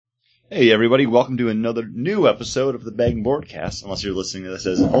Hey everybody, welcome to another new episode of the Bang Boardcast, unless you're listening to this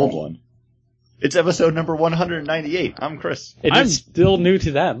as an old one. It's episode number 198. I'm Chris. I'm still new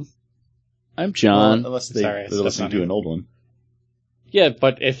to them. I'm John. Well, unless they're listening to an old one. Yeah,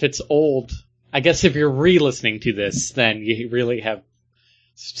 but if it's old, I guess if you're re-listening to this, then you really have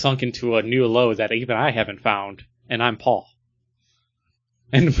sunk into a new low that even I haven't found, and I'm Paul.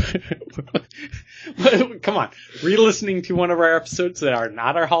 And come on, re-listening to one of our episodes that are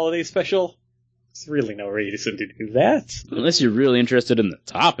not our holiday special? There's really no reason to do that. Unless you're really interested in the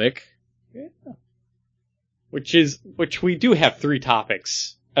topic. Yeah. Which we do have 3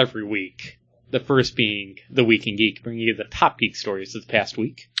 topics every week. The first being The Week in Geek, bringing you the top geek stories of the past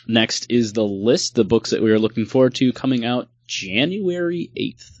week. Next is the list, the books that we are looking forward to coming out January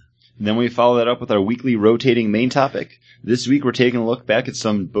 8th. And then we follow that up with our weekly rotating main topic. This week we're taking a look back at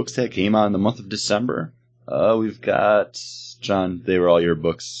some books that came out in the month of December. We've got... John, they were all your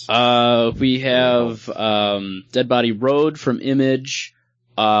books. We have Dead Body Road from Image.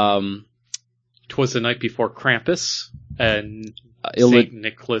 'Twas the Night Before Krampus, and St.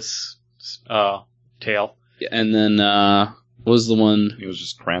 Nicholas Tale. And then, what was the one? It was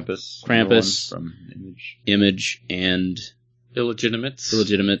just Krampus. Krampus. From Image, and...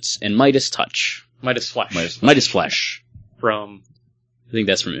 Illegitimates. And Midas Touch. Midas Flesh. Midas Flesh. From... I think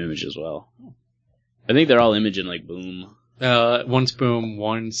that's from Image as well. I think they're all Image and, like, Boom. One's Boom,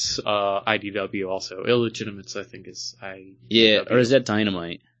 one's IDW also. Illegitimates, I think, is IDW. Yeah, or is that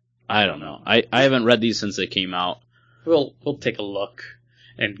Dynamite? I don't know. I haven't read these since they came out. We'll take a look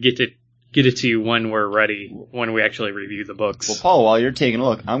and get it to you when we're ready, when we actually review the books. Well, Paul, while you're taking a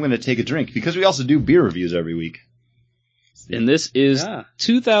look, I'm going to take a drink, because we also do beer reviews every week. And this is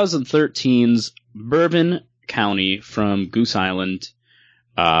 2013's Bourbon County from Goose Island.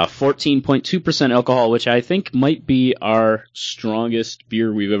 14.2% alcohol, which I think might be our strongest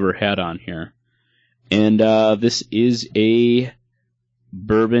beer we've ever had on here. And this is a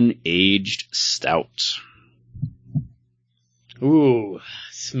bourbon-aged stout. Ooh,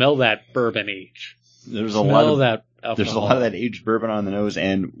 smell that bourbon age. There's a lot of that alcohol. There's a lot of that aged bourbon on the nose,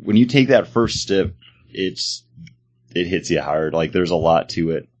 and when you take that first sip, it hits you hard. Like, there's a lot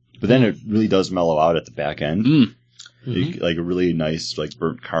to it. But then it really does mellow out at the back end. Like a really nice, like,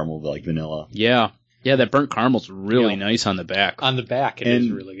 burnt caramel, like vanilla. Yeah. Yeah, that burnt caramel's really nice on the back. On the back, it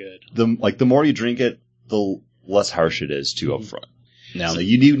is really good. The more you drink it, the less harsh it is, too, up front. Now, so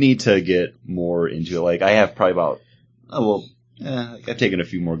you do need to get more into it. Like, I have probably about, I've taken a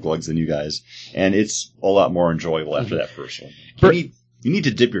few more glugs than you guys, and it's a lot more enjoyable after that first one. You need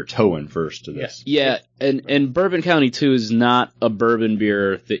to dip your toe in first to this. Yeah, and Bourbon County, too, is not a bourbon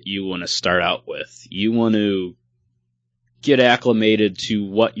beer that you want to start out with. You want to get acclimated to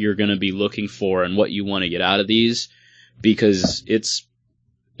what you're going to be looking for and what you want to get out of these, because it's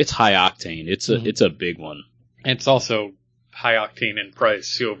high octane. It's a big one. And it's also high octane in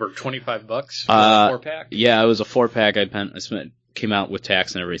price, over $25 for a 4-pack. Yeah, it was a 4-pack. I spent came out with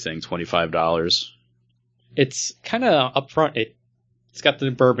tax and everything, $25. It's kind of upfront. It's got the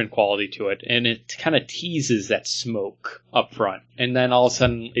bourbon quality to it, and it kind of teases that smoke up front. And then all of a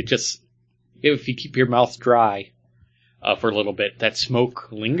sudden, if you keep your mouth dry for a little bit, that smoke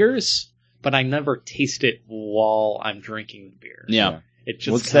lingers, but I never taste it while I'm drinking the beer. Yeah. It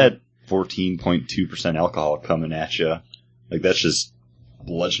just What's that 14.2% alcohol coming at you? Like, that's just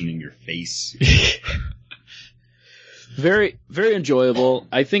bludgeoning your face. Very, very enjoyable.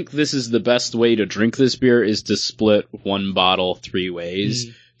 I think this is the best way to drink this beer, is to split one bottle 3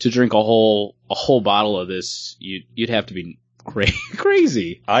 ways. To drink a whole bottle of this, you'd have to be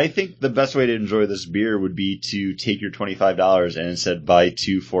crazy. I think the best way to enjoy this beer would be to take your $25 and instead buy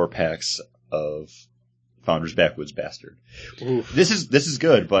 2 4-packs of Founder's Backwoods Bastard. Oof. This is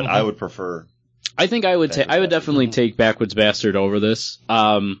good, but I would prefer. I think I would definitely take Backwoods Bastard over this.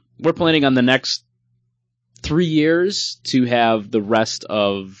 We're planning on the next 3 years to have the rest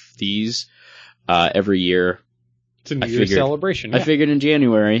of these every year. It's a New Year's celebration. I figured in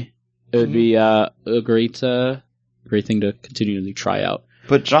January it would be a great thing to continually try out.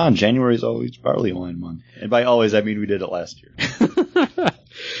 But John, January is always barley wine month, and by always I mean we did it last year.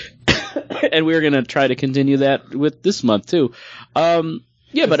 And we're gonna try to continue that with this month too.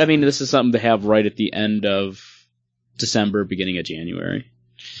 Yeah, but I mean, this is something to have right at the end of December, beginning of January.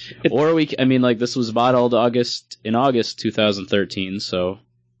 This was bottled in August 2013, so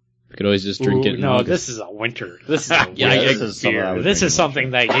we could always just drink it in August. This is a winter. This is a winter beer. This is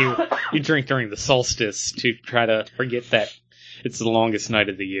something that you drink during the solstice to try to forget that it's the longest night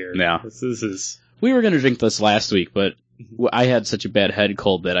of the year. Yeah. This is... We were going to drink this last week, but I had such a bad head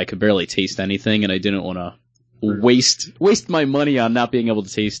cold that I could barely taste anything, and I didn't want to waste my money on not being able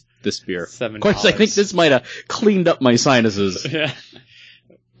to taste this beer. $7. Of course, I think this might have cleaned up my sinuses. Yeah.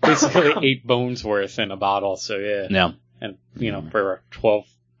 Basically 8 bones worth in a bottle, so yeah. Yeah. And, for a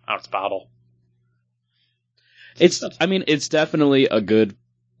 12-ounce bottle. It's definitely a good,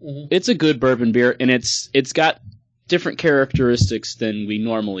 it's a good bourbon beer, and it's got different characteristics than we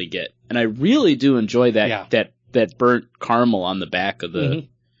normally get. And I really do enjoy that burnt caramel on the back of the... Mm-hmm.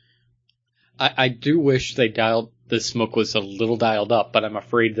 I do wish the smoke was a little dialed up, but I'm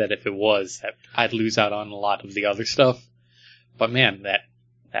afraid that if it was, that I'd lose out on a lot of the other stuff. But man,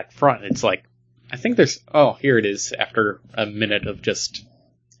 that front, it's like, I think here it is after a minute of just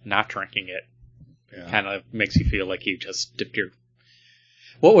not drinking it. Yeah. Kind of makes you feel like you just dipped your...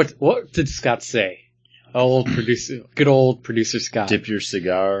 What did Scott say? Good old producer Scott. Dip your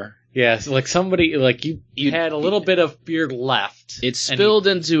cigar. Yeah, so like somebody, like you had a little bit of beer left. It spilled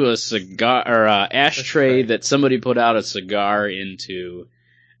into a cigar, or ashtray that somebody put out a cigar into,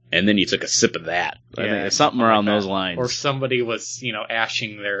 and then you took a sip of that. I think it's something around those lines. Or somebody was,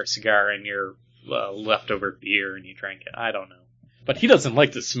 ashing their cigar in your leftover beer and you drank it. I don't know. But he doesn't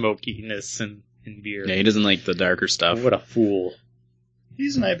like the smokiness in beer. Yeah, he doesn't like the darker stuff. What a fool.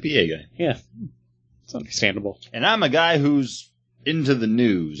 He's an IPA guy. Yeah. It's understandable. And I'm a guy who's into the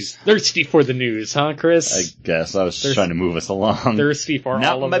news. He's thirsty for the news, huh, Chris? I guess. I was just trying to move us along. Thirsty for all of the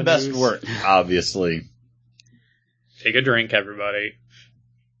news. Not my best work, obviously. Take a drink, everybody.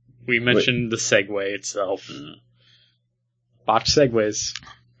 We mentioned the Segway itself. Botched Segways.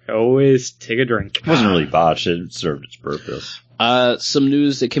 Always take a drink. It wasn't really botched. It served its purpose. Some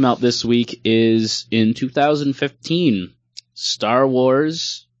news that came out this week is in 2015, Star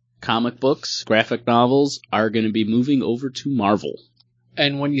Wars comic books, graphic novels are going to be moving over to Marvel.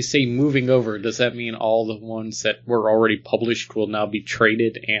 And when you say moving over, does that mean all the ones that were already published will now be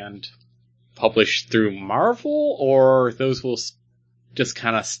traded and published through Marvel, or those will just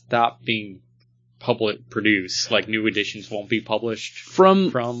kind of stop being produced, like new editions won't be published?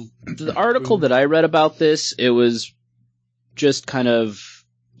 From the article that I read about this, it was just kind of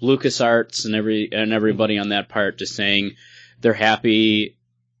LucasArts and everybody on that part just saying they're happy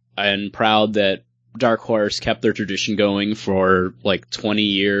and proud that Dark Horse kept their tradition going for like 20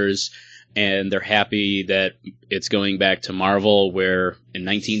 years, and they're happy that it's going back to Marvel, where in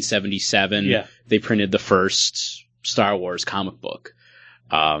 1977 they printed the first Star Wars comic book.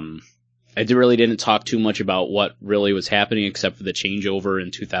 I really didn't talk too much about what really was happening except for the changeover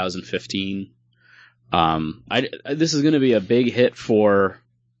in 2015. This is going to be a big hit for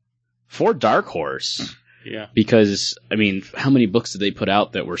Dark Horse. Yeah. Because, I mean, how many books did they put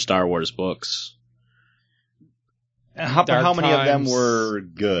out that were Star Wars books? How many of them were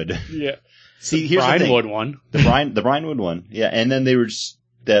good? Yeah. See, here's the thing. one. The Brinewood one. Yeah, and then they were just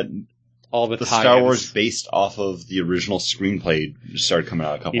all the Star Wars based off of the original screenplay started coming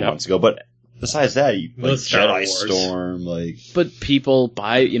out a couple months ago. But besides that, like Jedi Storm, But people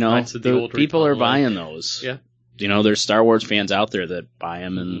buy, people are buying those. Yeah. There's Star Wars fans out there that buy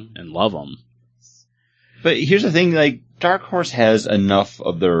them and love them. But here's the thing, like, Dark Horse has enough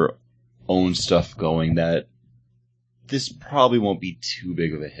of their own stuff going that this probably won't be too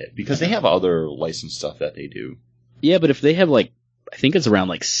big of a hit, because they have other licensed stuff that they do. Yeah, but if they have, I think it's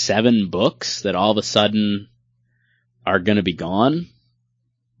around 7 books that all of a sudden are going to be gone.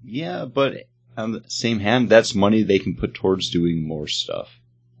 Yeah, but on the same hand, that's money they can put towards doing more stuff.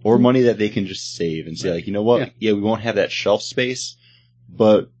 Or money that they can just save and say, you know what? Yeah, we won't have that shelf space,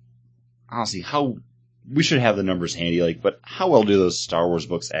 but honestly, we should have the numbers handy, but how well do those Star Wars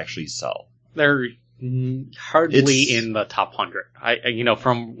books actually sell? They're hardly in the top 100.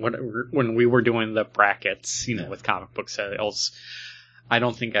 From when we were doing the brackets, with comic book sales, I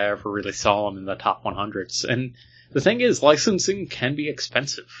don't think I ever really saw them in the top 100s. And the thing is, licensing can be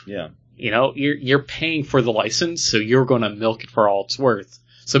expensive. Yeah. You're paying for the license, so you're going to milk it for all it's worth.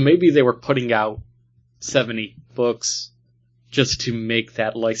 So maybe they were putting out 70 books just to make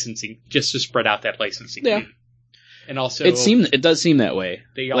that licensing, just to spread out that licensing. Yeah. And also, it does seem that way.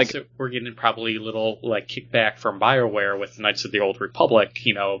 They also were getting probably a little kickback from BioWare with Knights of the Old Republic,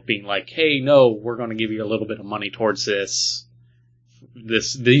 being like, hey, no, we're going to give you a little bit of money towards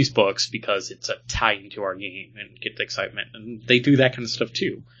these books because it's a tie into our game and get the excitement. And they do that kind of stuff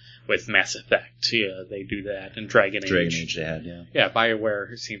too. With Mass Effect, they do that, and Dragon Age they had, yeah. Yeah,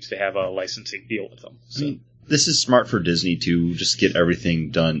 BioWare seems to have a licensing deal with them. So. I mean, this is smart for Disney to just get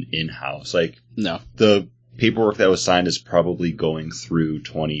everything done in-house. No. The paperwork that was signed is probably going through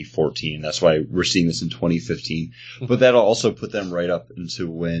 2014. That's why we're seeing this in 2015. But that'll also put them right up into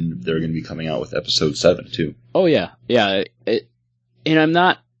when they're going to be coming out with Episode 7, too. Oh, yeah. Yeah. And I'm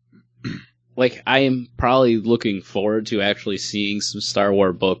not like, I am probably looking forward to actually seeing some Star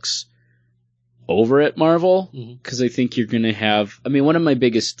Wars books over at Marvel, because I think you're going to have... I mean, one of my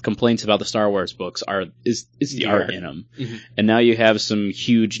biggest complaints about the Star Wars books is the art in them. Mm-hmm. And now you have some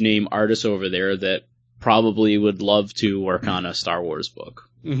huge name artists over there that probably would love to work on a Star Wars book.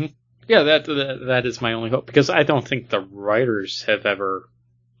 Mm-hmm. Yeah, that is my only hope, because I don't think the writers have ever...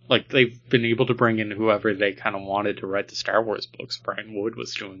 Like, they've been able to bring in whoever they kind of wanted to write the Star Wars books. Brian Wood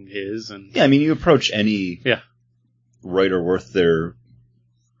was doing his, and... Yeah, I mean, you approach any writer worth their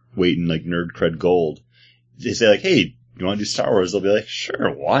weight in, like, nerd cred gold. They say, like, hey, you want to do Star Wars? They'll be like, sure,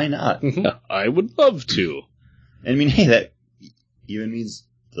 why not? Mm-hmm. I would love to. And I mean, hey, that even means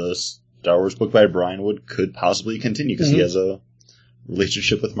the Star Wars book by Brian Wood could possibly continue, because he has a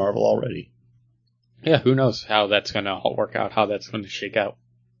relationship with Marvel already. Yeah, who knows how that's going to all work out, how that's going to shake out.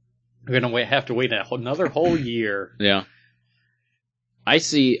 We're going to have to wait another whole year. Yeah. I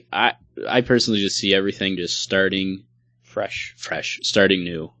personally just see everything just starting fresh, starting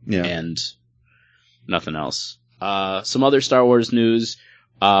new, and nothing else. Some other Star Wars news.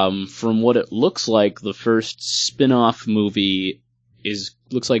 From what it looks like, the first spin-off movie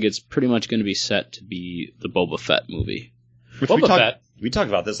looks like it's pretty much going to be set to be the Boba Fett movie. Boba Fett? We talked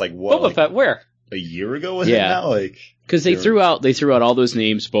about this, like, what? Boba Fett, where? A year ago, was it now? Like, because they threw out all those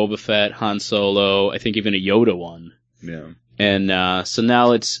names: Boba Fett, Han Solo, I think even a Yoda one. Yeah. And so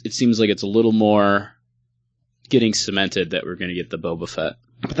now it seems like it's a little more getting cemented that we're going to get the Boba Fett.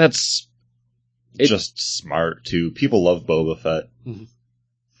 But that's just smart too. People love Boba Fett. Mm-hmm.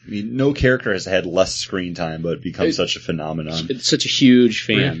 I mean, no character has had less screen time, but become such a phenomenon. It's such a huge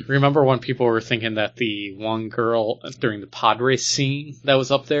fan. Remember when people were thinking that the one girl during the pod race scene that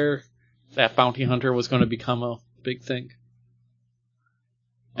was up there, that bounty hunter was going to become a big thing?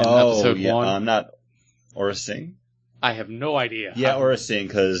 In episode 1? Not Aurra Sing? I have no idea. Yeah, Aurra Sing,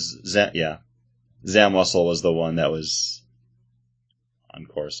 because Zam Wesell was the one that was on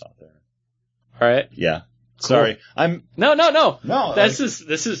course out there. All right. Yeah. Cool. Sorry, No. This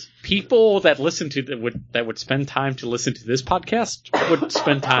is people that listen to that would spend time to listen to this podcast would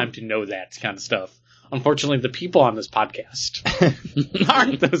spend time to know that kind of stuff. Unfortunately, the people on this podcast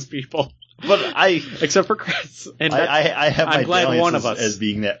aren't those people. But except for Chris, and I have I'm my glad one of us as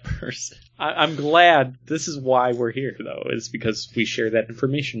being that person. I'm glad. This is why we're here, though, is because we share that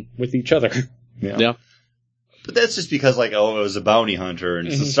information with each other. Yeah. But that's just because, like, it was a bounty hunter and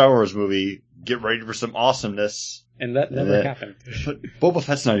it's a Star Wars movie. Get ready for some awesomeness. And that never happened. But Boba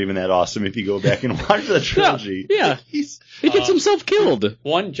Fett's not even that awesome if you go back and watch the trilogy. Yeah. He gets himself killed.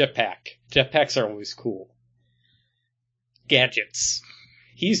 One, jetpack. Jetpacks are always cool. Gadgets.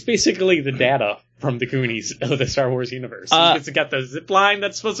 He's basically the Data from the Goonies of the Star Wars universe. He's got the zip line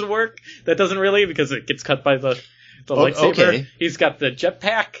that's supposed to work. That doesn't really, because it gets cut by the lightsaber. Okay. He's got the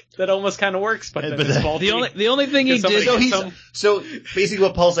jetpack that almost kind of works, but it's faulty. The only thing he did... So basically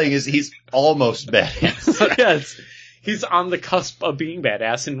what Paul's saying is he's almost badass. Yes. He's on the cusp of being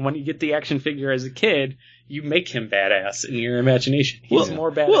badass, and when you get the action figure as a kid, you make him badass in your imagination. He's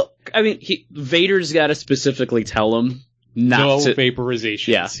more badass. Well, I mean, Vader's got to specifically tell him not to...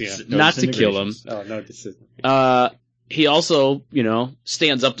 vaporizations. Yeah. Not to kill him. Oh, no disintegration. He also,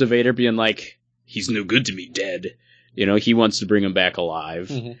 stands up to Vader being like, he's no good to me dead. He wants to bring him back alive.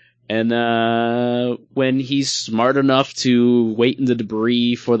 Mm-hmm. And when he's smart enough to wait in the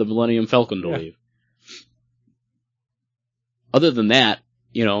debris for the Millennium Falcon to leave. Other than that,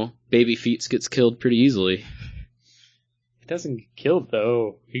 Baby Feets gets killed pretty easily. He doesn't get killed,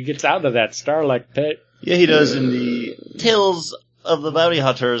 though. He gets out of that Starlight pit. Yeah, he does in the Tales of the Bounty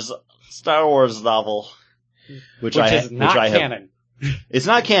Hunters Star Wars novel. Which is not canon. It's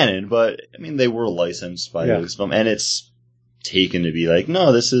not canon, but, I mean, they were licensed by Lucasfilm, and it's taken to be like,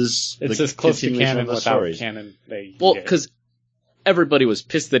 no, this is... It's as close to canon without stories. Canon. Well, because everybody was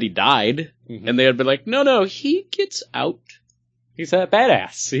pissed that he died, and they had been like, no, he gets out. He's a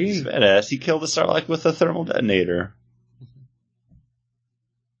badass. He's badass. He killed the Sarlacc with a thermal detonator.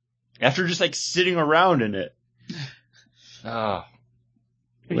 After just, like, sitting around in it.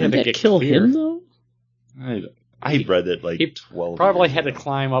 Didn't that kill him, though? I read it, like, he 12 probably years had ago. to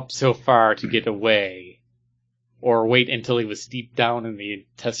climb up so far to get away. Or wait until he was deep down in the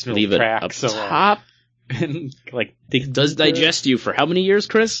intestinal tract. Leave it up top. And, like, does digest you for how many years,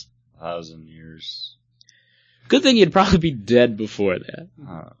 Chris? 1,000 years. Good thing you'd probably be dead before that.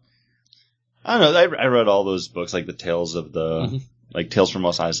 I don't know. I read all those books, like the Tales of the... Like Tales from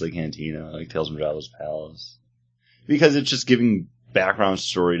Mos Eisley Cantina, like Tales from Jabba's Palace. Because it's just giving background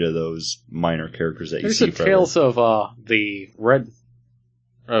story to those minor characters that you see. There's the Tales of the Red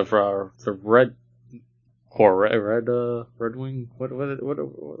Red Wing. What?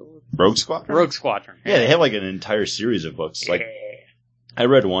 Rogue Squadron? Rogue Squadron. Yeah, they have like an entire series of books. Like, I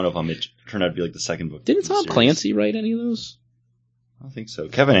read one of them. It turned out to be like the second book. Didn't Tom Clancy write any of those? I don't think so.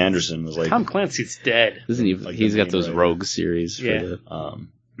 Kevin Anderson was like... Tom Clancy's dead. Isn't he? Like He's got those writer. Rogue series. Yeah. For the, I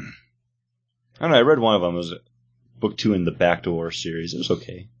don't know. I read one of them. It was book 2 in the Backdoor series. It was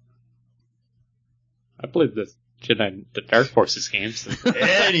okay. I played the Dark Forces games.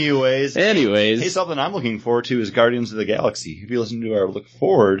 Anyways. Hey, Anyways, something I'm looking forward to is Guardians of the Galaxy. If you listen to our Look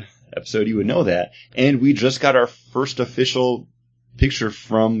Forward episode, you would know that. And we just got our first official picture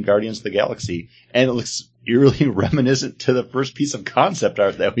from Guardians of the Galaxy. And it looks eerily reminiscent to the first piece of concept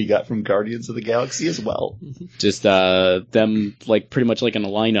art that we got from Guardians of the Galaxy as well. just them like pretty much like in a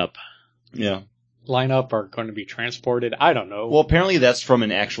lineup. Yeah. Lineup are going to be transported. I don't know. Well, apparently that's from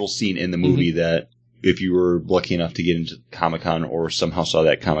an actual scene in the movie that if you were lucky enough to get into Comic-Con or somehow saw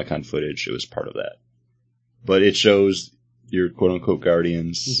that Comic-Con footage, it was part of that. But it shows your quote-unquote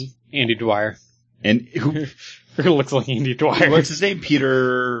Guardians. Andy Dwyer. And who looks like Andy Dwyer. what's his name?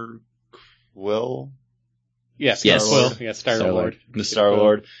 Peter Quill? Yes. Star-Lord. Yeah, Star-Lord. The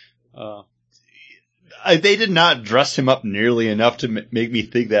Star-Lord. They did not dress him up nearly enough to make me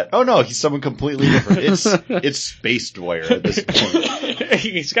think that, oh no, he's someone completely different. It's Space Dwyer at this point.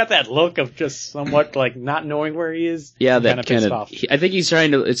 He's got that look of just somewhat like not knowing where he is. Yeah, I'm that kind of. I think he's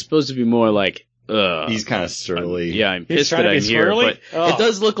trying to. It's supposed to be more like. He's kind of surly. Yeah, I'm He's pissed trying that to I'm be here, swirly? but it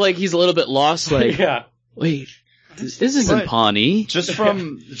does look like he's a little bit lost. Like, yeah. wait, this isn't But- Pawnee. Just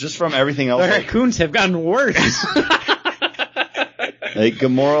from everything else. The Like, raccoons have gotten worse. like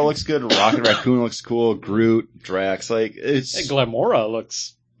Gamora looks good, Rocket Raccoon looks cool, Groot, Drax, like it's Glamora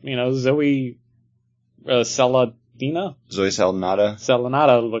looks, Zoe Saladina? Zoe Saldana.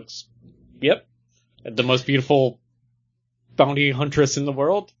 Salanata looks, yep, the most beautiful bounty huntress in the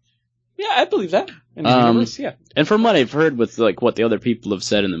world. Yeah, I believe that. In the universe, yeah. And from what I've heard with like what the other people have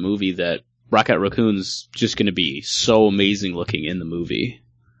said in the movie, that Rocket Raccoon's just going to be so amazing looking in the movie.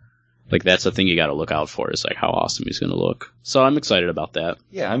 Like that's the thing you got to look out for, is like how awesome he's going to look. So I'm excited about that.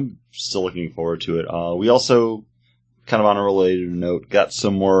 Yeah, I'm still looking forward to it. We also, kind of on a related note, got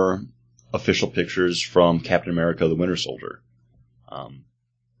some more official pictures from Captain America: The Winter Soldier.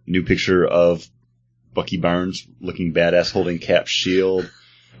 New picture of Bucky Barnes looking badass holding Cap's shield.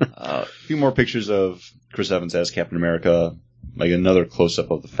 A few more pictures of Chris Evans as Captain America, like another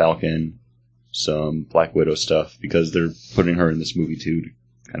close-up of the Falcon, some Black Widow stuff, because they're putting her in this movie too to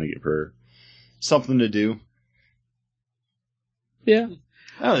kind of give her something to do. Yeah.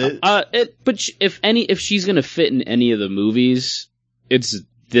 If she's gonna fit in any of the movies, it's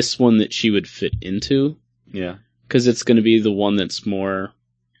this one that she would fit into. Yeah. Because it's gonna be the one that's more.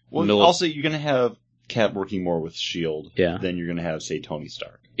 Well, also you're gonna have Cap working more with S.H.I.E.L.D. Yeah. than you're gonna have, say, Tony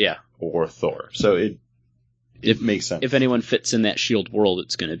Stark. Yeah. Or Thor. So it makes sense. If anyone fits in that S.H.I.E.L.D. world,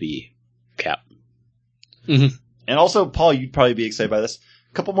 it's gonna be Cap. And also, Paul, you'd probably be excited by this.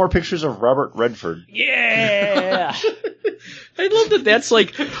 A couple more pictures of Robert Redford. Yeah! I love that. That's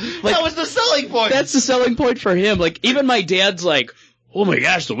like That was the selling point. That's the selling point for him. Like, even my dad's like, oh my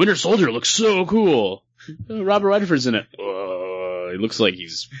gosh, the Winter Soldier looks so cool. Robert Redford's in it. It looks like he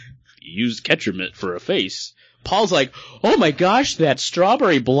used ketchup mitt for a face. Paul's like, oh my gosh, that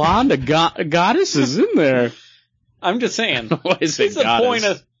strawberry blonde goddess is in there. I'm just saying. Why is it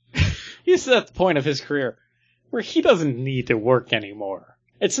goddess? He's at the point of his career where he doesn't need to work anymore.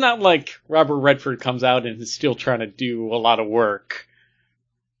 It's not like Robert Redford comes out and is still trying to do a lot of work.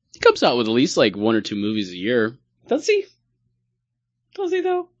 He comes out with at least like 1 or 2 movies a year. Does he? Does he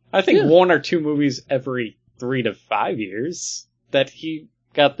though? I think 1 or 2 movies every 3 to 5 years that he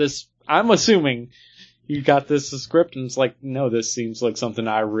got this. I'm assuming you got this script and it's like, no, this seems like something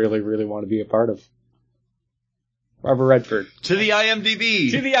I really, really want to be a part of. Robert Redford. To the IMDb.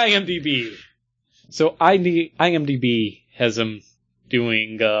 To the IMDb. So IMDb has him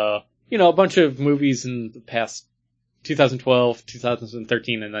doing, a bunch of movies in the past 2012,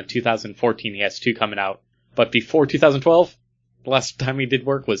 2013, and then 2014. He has 2 coming out. But before 2012, the last time he did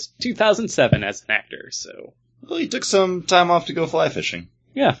work was 2007 as an actor, so. Well, he took some time off to go fly fishing.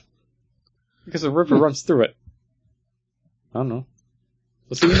 Yeah. Because the river runs through it. I don't know.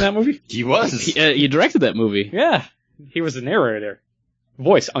 Was he in that movie? He was. You directed that movie. Yeah. He was the narrator.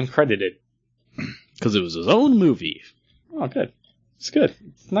 Voice uncredited. Because it was his own movie. Oh, good. It's good.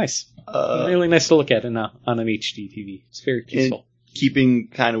 It's nice. Really nice to look at on an HD TV. It's very peaceful. Keeping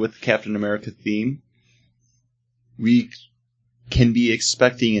kind of with the Captain America theme, we can be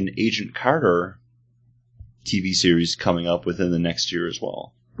expecting an Agent Carter TV series coming up within the next year as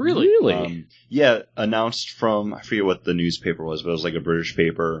well. Really? Yeah, announced from, I forget what the newspaper was, but it was like a British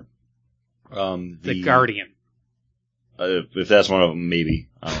paper. The Guardian. If that's one of them, maybe.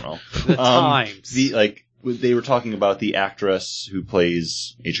 I don't know. The Times. They were talking about the actress who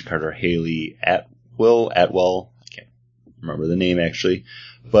plays Agent Carter, Haley Atwell. I can't remember the name actually,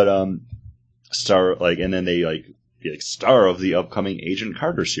 but star and then they be star of the upcoming Agent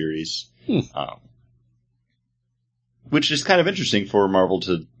Carter series, which is kind of interesting for Marvel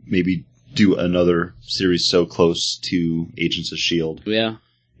to maybe do another series so close to Agents of S.H.I.E.L.D. Yeah.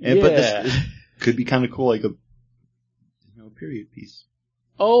 But this could be kind of cool, like a period piece.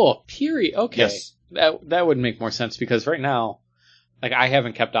 Oh, a period. Okay. Yes. That would make more sense because right now, I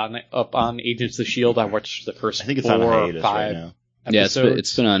haven't kept up on Agents of S.H.I.E.L.D. I watched the first 4 or 5 right now. episodes. Yeah,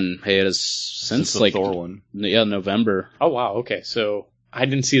 it's been on hiatus since the Thor one. Yeah, November. Oh, wow. Okay. So I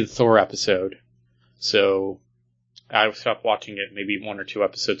didn't see the Thor episode. So I stopped watching it maybe 1 or 2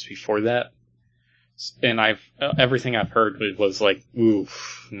 episodes before that. And everything I've heard was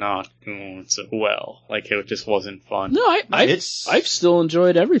not going so well. It just wasn't fun. No, I've still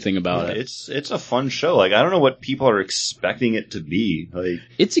enjoyed everything about it. It's a fun show. I don't know what people are expecting it to be.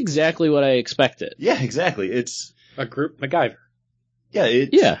 It's exactly what I expected. Yeah, exactly. It's a group MacGyver. Yeah,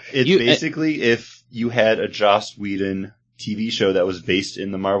 it's basically if you had a Joss Whedon TV show that was based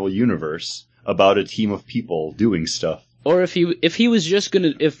in the Marvel Universe about a team of people doing stuff. Or if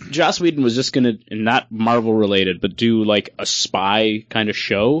Joss Whedon was just gonna, not Marvel related, but do a spy kind of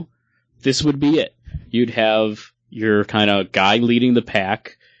show, this would be it. You'd have your kind of guy leading the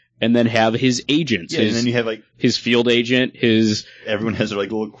pack, and then have his agents. Yeah, and then you have his field agent, everyone has their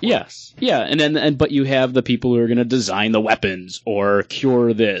little quirks. Yes. Yeah, and but you have the people who are gonna design the weapons, or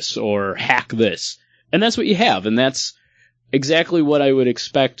cure this, or hack this. And that's what you have, and that's exactly what I would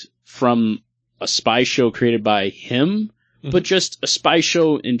expect from a spy show created by him, but just a spy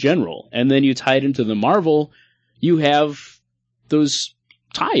show in general. And then you tie it into the Marvel, you have those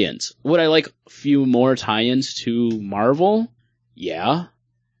tie-ins. Would I like a few more tie-ins to Marvel? Yeah.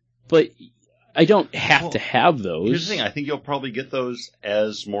 But I don't have to have those. Here's the thing, I think you'll probably get those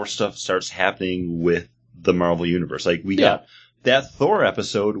as more stuff starts happening with the Marvel Universe. We got that Thor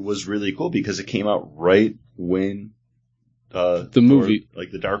episode was really cool because it came out right when the movie,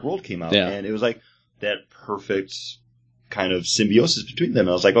 the Dark World came out, yeah. And it was that perfect kind of symbiosis between them.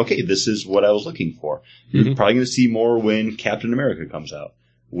 And I was okay, this is what I was looking for. You're probably going to see more when Captain America comes out,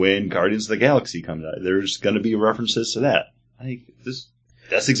 when Guardians of the Galaxy comes out. There's going to be references to that. I think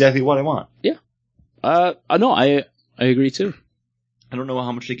that's exactly what I want. Yeah. No, I agree too. I don't know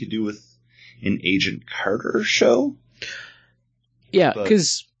how much they could do with an Agent Carter show. Yeah,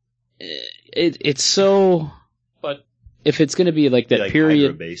 because it's so. But if it's going to be that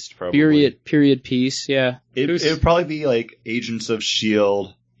period based, period piece, yeah, it would probably be Agents of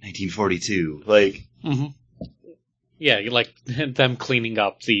S.H.I.E.L.D. 1942, yeah, them cleaning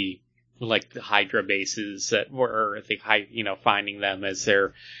up the Hydra bases that were finding them as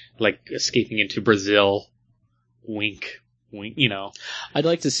they're escaping into Brazil. Wink, wink. I'd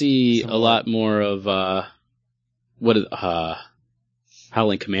like to see a lot more of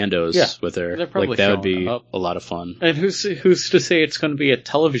Howling Commandos with her. That would be a lot of fun. And who's to say it's going to be a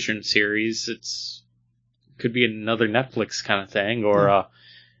television series? Could be another Netflix kind of thing, or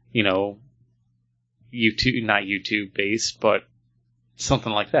YouTube, not YouTube based, but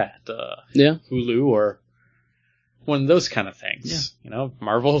something like that. Hulu or one of those kind of things. Yeah.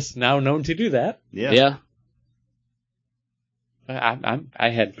 Marvel's now known to do that. Yeah. I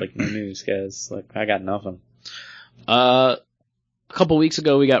had no news, guys. I got nothing. A couple weeks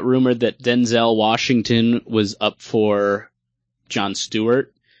ago, we got rumored that Denzel Washington was up for Jon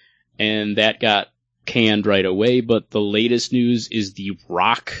Stewart, and that got canned right away. But the latest news is The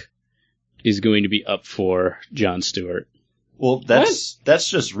Rock is going to be up for Jon Stewart. Well, that's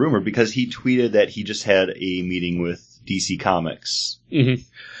just rumor because he tweeted that he just had a meeting with DC Comics. Mm-hmm.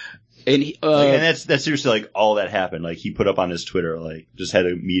 And and that's seriously all that happened. He put up on his Twitter, just had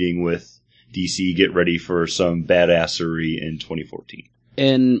a meeting with DC, get ready for some badassery in 2014.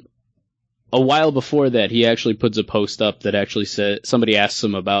 And a while before that, he actually puts a post up that actually said, somebody asked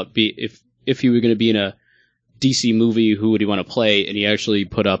him about if he were going to be in a DC movie, who would he want to play? And he actually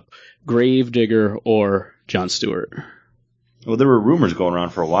put up Gravedigger or Jon Stewart. Well, there were rumors going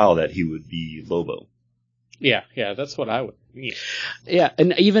around for a while that he would be Lobo. Yeah, that's what I would. Yeah,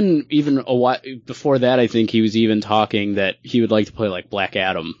 and even a while before that, I think he was even talking that he would like to play Black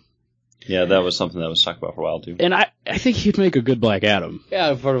Adam. Yeah, that was something that was talked about for a while, too. And I think he'd make a good Black Adam. Yeah,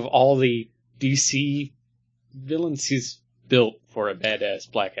 out of all the DC villains, he's built for a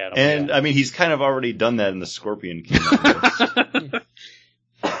badass Black Adam. And, he's kind of already done that in the Scorpion King.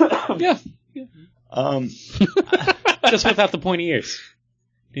 Yeah. Just without the pointy ears.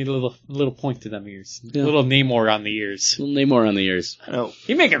 Need a little point to them ears. Yeah. A little Namor on the ears. A little Namor on the ears. I know.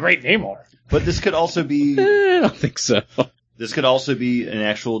 He'd make a great Namor. But this could also be I don't think so. this could also be an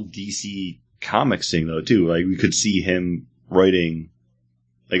actual DC Comics thing though too. Like we could see him writing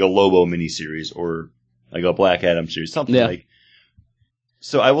like a Lobo miniseries or like a Black Adam series, something like.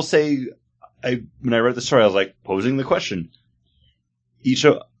 So I will say, when I read the story, I was like posing the question: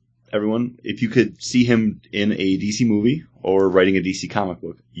 everyone, if you could see him in a DC movie or writing a DC comic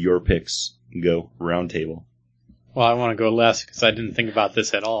book, your picks. Go round table. Well, I want to go last because I didn't think about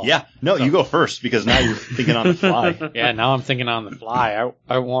this at all. Yeah, no, you go first because now you're thinking on the fly. Yeah, now I'm thinking on the fly.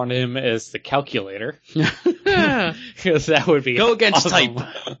 I want him as the calculator because that would be Go against awesome.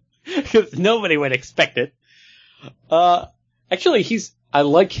 type. Because nobody would expect it. Actually, I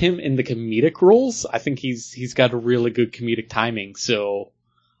like him in the comedic roles. I think he's got a really good comedic timing. So,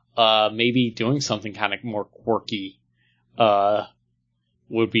 maybe doing something kind of more quirky,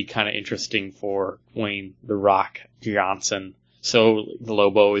 would be kind of interesting for Dwayne "The Rock" Johnson. So the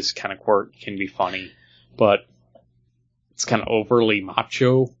Lobo is kind of can be funny, but it's kind of overly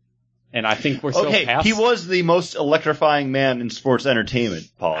macho. And I think we're so past. He was the most electrifying man in sports entertainment,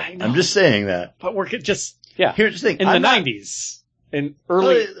 Paul. I'm just saying that. But we're just Here's the thing: in the 90s, in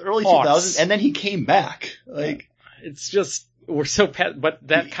early 2000s, and then he came back. Like it's just we're so past. But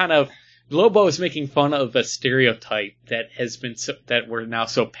that kind of Lobo is making fun of a stereotype that has been that we're now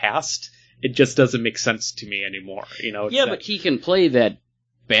so past. It just doesn't make sense to me anymore. You know? Yeah, but he can play that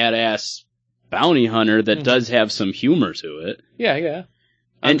badass bounty hunter that does have some humor to it. Yeah.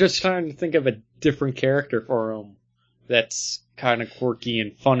 I'm just trying to think of a different character for him that's kind of quirky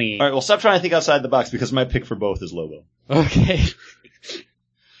and funny. All right, well, stop trying to think outside the box because my pick for both is Lobo. Okay.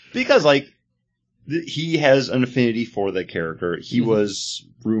 Because, he has an affinity for the character. He was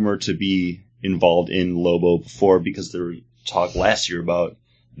rumored to be involved in Lobo before because there was talk last year about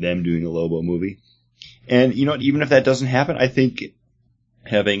them doing a Lobo movie. And, you know what, even if that doesn't happen, I think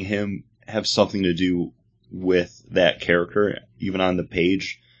having him have something to do with that character, even on the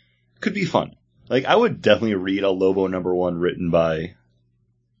page, could be fun. I would definitely read a Lobo #1 written by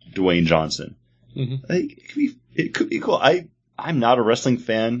Dwayne Johnson. Mm-hmm. It could be cool. I'm not a wrestling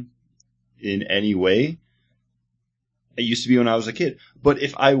fan in any way. I used to be when I was a kid. But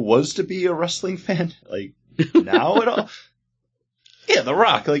if I was to be a wrestling fan, now at all, yeah, The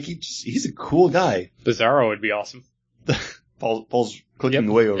Rock, he's a cool guy. Bizarro would be awesome. Paul's clicking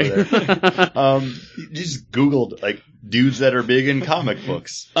away over there. Just Googled dudes that are big in comic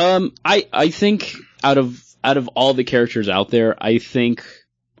books. I think out of all the characters out there, I think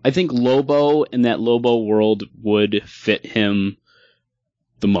Lobo and that Lobo world would fit him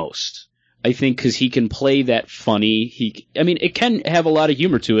the most. I think because he can play that funny. It can have a lot of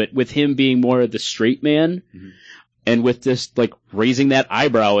humor to it with him being more of the straight man. Mm-hmm. And with this, raising that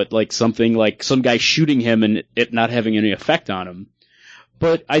eyebrow at, something like some guy shooting him and it not having any effect on him.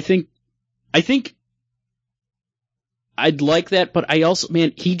 But I think I'd like that, but I also,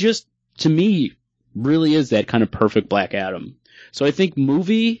 he just, to me, really is that kind of perfect Black Adam. So I think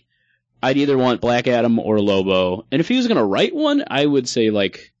movie, I'd either want Black Adam or Lobo. And if he was going to write one, I would say,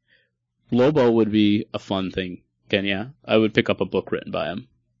 Lobo would be a fun thing. Again, yeah. I would pick up a book written by him.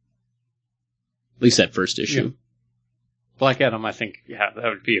 At least that first issue. Yeah. Black Adam, I think, that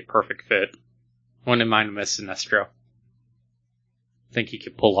would be a perfect fit. Wouldn't mind him as Sinestro. I think he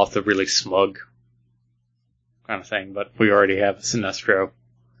could pull off the really smug kind of thing, but we already have Sinestro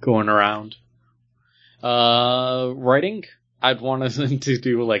going around. Writing, I'd want him to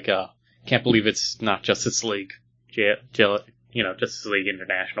do can't believe it's not Justice League, Justice League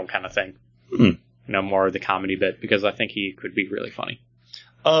International kind of thing. More of the comedy bit, because I think he could be really funny.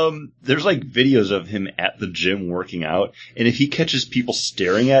 There's videos of him at the gym working out, and if he catches people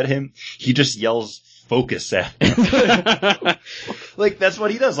staring at him, he just yells, "Focus at them." That's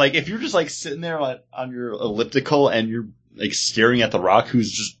what he does. If you're just sitting there on your elliptical and you're staring at The Rock,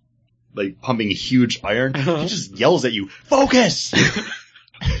 who's just pumping huge iron, he just yells at you, "Focus!"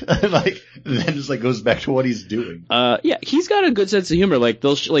 and then just goes back to what he's doing. Yeah, he's got a good sense of humor.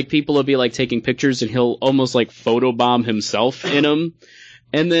 People will be taking pictures and he'll almost photobomb himself in them.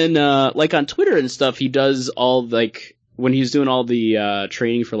 And then, on Twitter and stuff, he does all, when he's doing all the,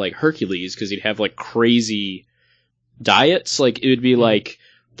 training for, Hercules, because he'd have, crazy diets. It would be,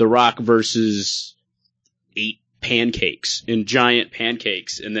 The Rock versus 8 pancakes, and giant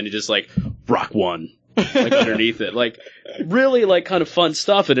pancakes, and then it just, Rock won, underneath it. Really, kind of fun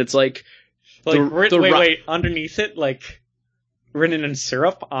stuff, and it's, wait, underneath it, written in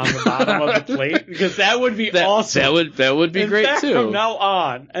syrup on the bottom of the plate? Because that would be awesome. That would be great too. From now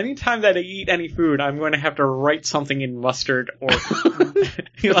on, anytime that I eat any food, I'm going to have to write something in mustard or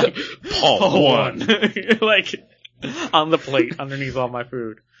like Paul 1. like on the plate underneath all my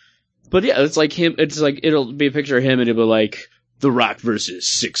food. But yeah, it's like him. It's like it'll be a picture of him, and it'll be like The Rock versus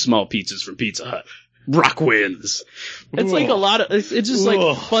 6 small pizzas from Pizza Hut. Rock wins. It's like a lot of. It's just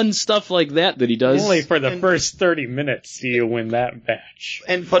like fun stuff like that he does. Only for the first 30 minutes do you win that match.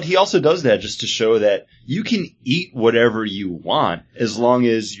 But he also does that just to show that you can eat whatever you want as long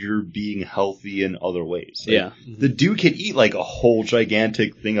as you're being healthy in other ways. Like, yeah, the dude can eat like a whole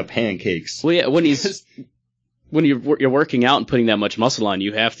gigantic thing of pancakes. Well, yeah, when you're working out and putting that much muscle on,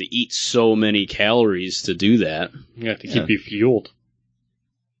 you have to eat so many calories to do that. You have to keep you fueled.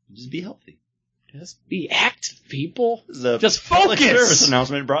 Just be healthy. Just be active, people. Just public service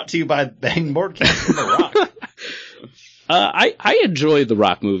announcement brought to you by Bang Boardcast and The Rock. I enjoy the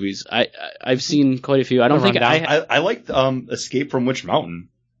Rock movies. I've seen quite a few. I don't think I liked Escape from Witch Mountain.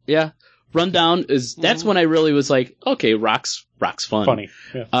 Yeah, Rundown that's when I really was like, okay, Rock's fun. Funny.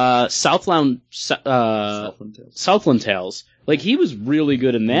 Yeah. Southland Tales. Like he was really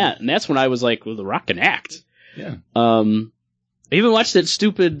good in that, and that's when I was like, well, the Rock can act. Yeah. I even watched that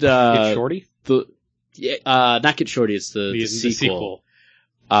stupid Get Shorty. Not Get Shorty. It's the sequel.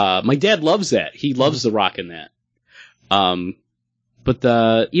 My dad loves that. He loves the Rock in that.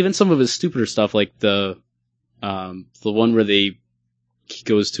 But even some of his stupider stuff, like the one where he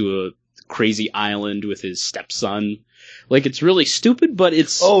goes to a crazy island with his stepson. Like it's really stupid, but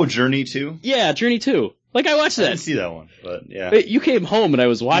it's Journey 2. Yeah, Journey 2. Like I watched that. I didn't see that one, but yeah. You came home and I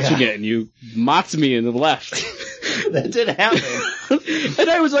was watching it, and you mocked me and then left. That did happen. And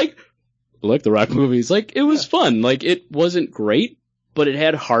I was like, I like the Rock movies. Like, it was fun. Like, it wasn't great, but it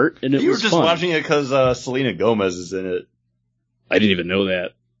had heart, and it was fun. You were just watching it because Selena Gomez is in it. I didn't even know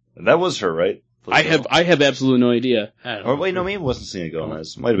that. That was her, right? I have absolutely no idea. Or wait, no, maybe it wasn't Selena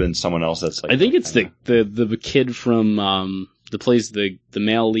Gomez. It might have been someone else that's like... I think it's the kid from, that plays the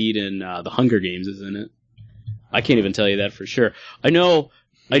male lead in, the Hunger Games is in it. I can't even tell you that for sure. I know...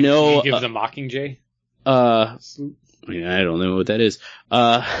 He gives a Mockingjay? Yeah, I don't know what that is.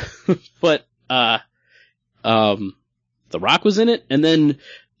 But, The Rock was in it, and then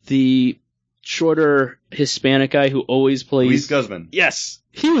the shorter Hispanic guy who always plays... Luis Guzman. Yes,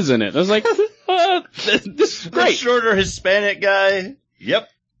 he was in it. I was like, this is great. The shorter Hispanic guy. Yep.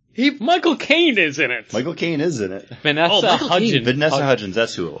 Michael Caine is in it. Michael Caine is in it. Vanessa Hudgens. Vanessa Hudgens,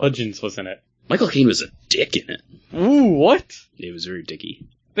 that's who it was. Hudgens was in it. Michael Caine was a dick in it. Ooh, what? He was very dicky.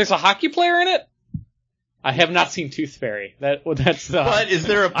 There's a hockey player in it? I have not seen Tooth Fairy. That's But is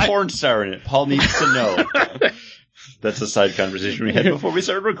there a porn star in it? Paul needs to know. That's a side conversation we had before we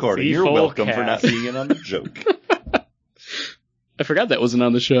started recording. You're welcome for not being in on the joke. I forgot that wasn't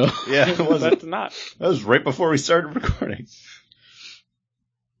on the show. Yeah, it wasn't. That's not. That was right before we started recording.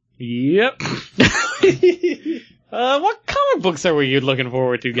 Yep. What comic books are you looking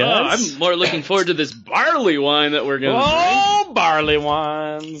forward to, guys? I'm more looking forward to this barley wine that we're going to drink. Barley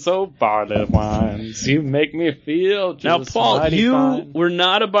wines. Oh, barley wines. You make me feel just now, Paul, you fine. were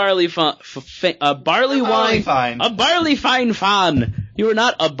not a barley fan. A barley wine fan. You were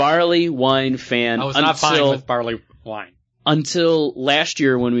not a barley wine fan. I was not fine with barley wine. Until last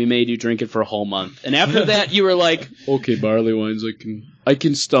year when we made you drink it for a whole month. And after that, you were like, okay, barley wines, I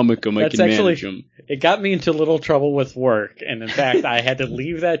can stomach them, I can manage them. It got me into a little trouble with work, and in fact, I had to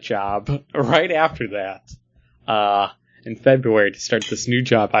leave that job right after that, in February to start this new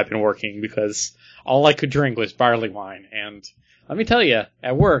job I've been working because all I could drink was barley wine. And let me tell you,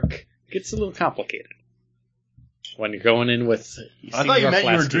 at work, it gets a little complicated. When you're going in with... I thought you meant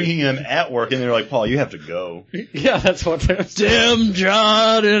you were drinking them at work, and they were like, Paul, you have to go. Yeah, that's what they're saying. Damn,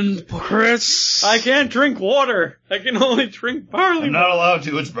 John and Chris. I can't drink water. I can only drink barley wine. I'm not allowed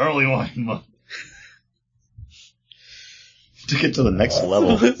to. It's barley wine. To get to the next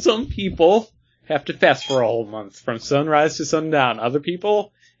level. Some people have to fast for a whole month, from sunrise to sundown. Other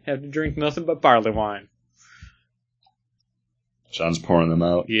people have to drink nothing but barley wine. John's pouring them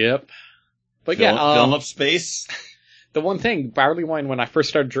out. Yep. But filling up space. The one thing, barley wine, when I first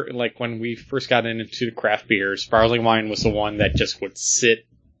started, like when we first got into the craft beers, barley wine was the one that just would sit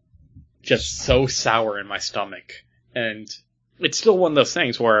just so sour in my stomach. And it's still one of those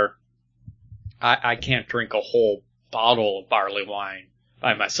things where I can't drink a whole bottle of barley wine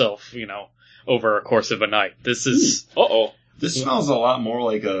by myself, over a course of a night. This is... This smells a lot more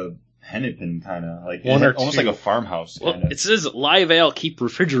like a hennepin kind of, like almost like a farmhouse kind of. Well, it says live ale keep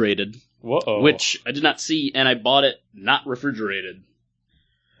refrigerated. Whoa. Which I did not see, and I bought it not refrigerated.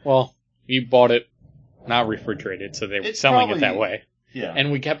 Well, you bought it not refrigerated, so they were It's selling probably- it that way. Yeah.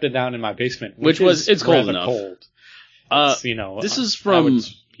 And we kept it down in my basement, it's cold rather enough. Cold. It's, this is I from- would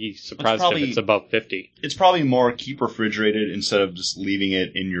be surprised probably- if it's above 50. It's probably more keep refrigerated instead of just leaving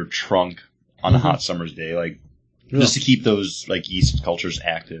it in your trunk on a hot summer's day, like just to keep those like yeast cultures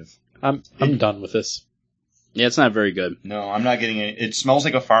active. I'm done with this. Yeah, it's not very good. No, I'm not getting it. It smells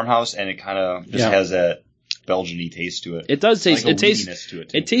like a farmhouse, and it kind of just has that Belgian-y taste to it. It does taste. Like a it tastes. weediness to it,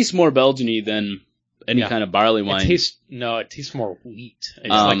 too. It tastes more Belgian-y than any kind of barley wine. It tastes more wheat. It's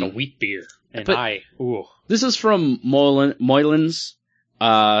like a wheat beer. And This is from Moylan's,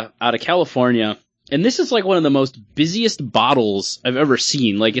 out of California. And this is like one of the most busiest bottles I've ever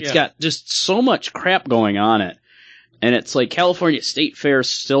seen. Like, it's got just so much crap going on it. And it's like California State Fair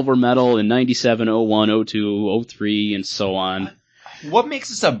silver medal in 97, 01, 02, 03, and so on. What makes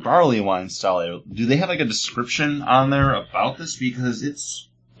this a barley wine style ale? Do they have like a description on there about this? Because it's...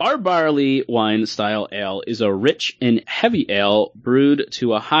 Our barley wine style ale is a rich and heavy ale brewed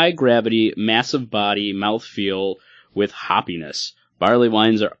to a high gravity, massive body mouthfeel with hoppiness. Barley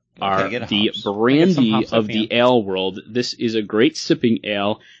wines are the hops. brandy of the ale world. This is a great sipping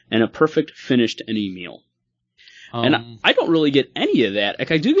ale and a perfect finish to any meal. And I don't really get any of that.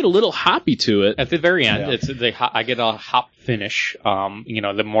 Like, I do get a little hoppy to it. At the very end, I get a hop finish.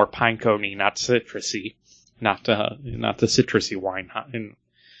 The more pine coney, not citrusy, not the citrusy wine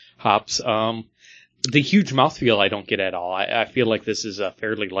hops. The huge mouthfeel I don't get at all. I feel like this is a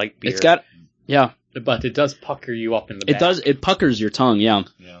fairly light beer. It's got, but it does pucker you up in the back. It does. It puckers your tongue. Yeah.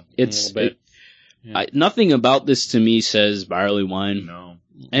 It's a little bit. Nothing about this to me says barley wine. No.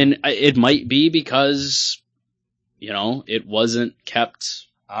 And it might be because, it wasn't kept.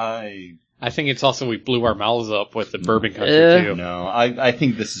 I think it's also we blew our mouths up with the bourbon country too. No, I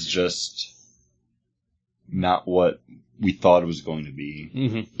think this is just not what we thought it was going to be.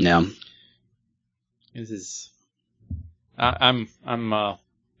 Mm-hmm. Yeah. This is. I'm.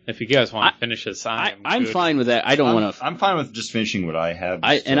 If you guys want to finish this, I'm fine with that. I don't want to. I'm fine with just finishing what I have.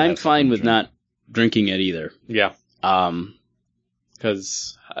 I'm fine with not drinking it either. Yeah.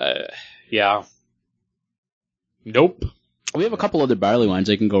 Because, Nope. We have a couple other barley wines.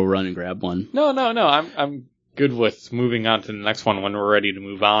 I can go run and grab one. No. I'm good with moving on to the next one when we're ready to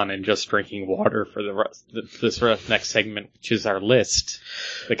move on and just drinking water for this next segment, which is our list.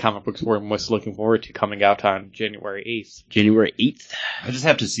 The comic books we're most looking forward to coming out on January 8th. January 8th? I just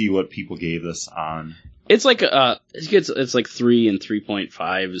have to see what people gave this on. It's like, it's like 3 and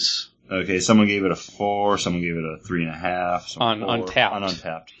 3.5s. Okay, someone gave it a 4, someone gave it a 3.5. On Untappd. On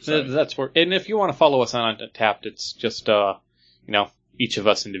Untappd. That's where, and if you want to follow us on Untappd, it's just, each of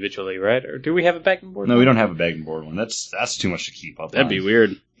us individually, right? Or do we have a bag and board? No, we don't have a bag and board one. That's too much to keep up. That'd be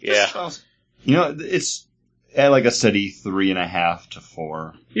weird. Yeah. It's at like a steady 3.5 to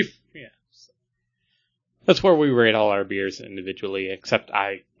 4. Yeah. That's where we rate all our beers individually, except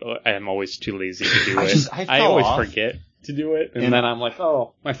I am always too lazy to do it. I always forget to do it, and then I'm like,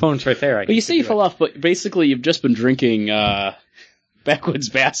 oh, my phone's right there. But you say you fell off, but basically you've just been drinking Backwoods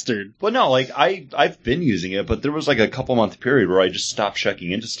Bastard. Well, no, like I've been using it, but there was like a couple month period where I just stopped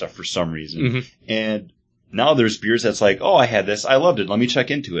checking into stuff for some reason, mm-hmm. and now there's beers that's like, oh, I had this, I loved it, let me check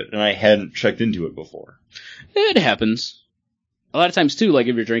into it, and I hadn't checked into it before. It happens. A lot of times too, like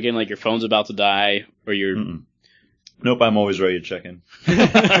if you're drinking, like your phone's about to die, or you're. Mm-mm. Nope, I'm always ready to check in.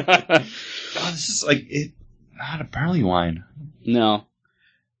 God, this is like not a barley wine. No.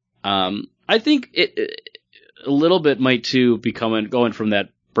 I think it a little bit might too be going from that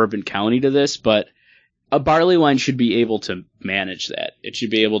Bourbon County to this, but a barley wine should be able to manage that. It should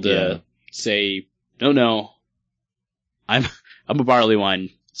be able to say, no, I'm a barley wine.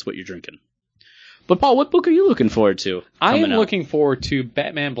 That's what you're drinking. But Paul, what book are you looking forward to? I am looking forward to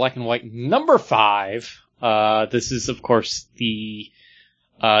Batman Black and White number 5. This is, of course, it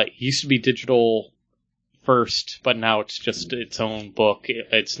used to be digital first, but now it's just its own book.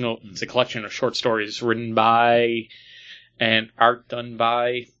 It's a collection of short stories written by and art done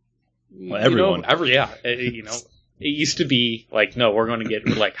by everyone. It used to be like, no, we're going to get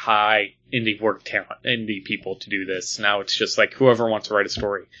like high indie work talent, indie people to do this. Now it's just like whoever wants to write a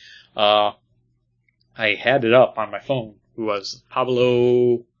story. I had it up on my phone. Who was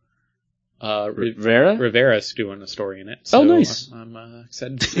Pablo Rivera's doing a story in it. So nice. I'm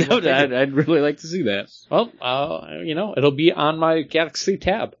excited to see what I'd really like to see that. Well, it'll be on my Galaxy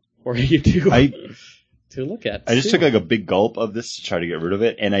tab for you to look at. I just took like a big gulp of this to try to get rid of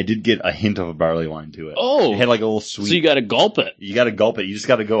it, and I did get a hint of a barley wine to it. Oh! It had like a little sweet. So you gotta gulp it. You gotta gulp it. You just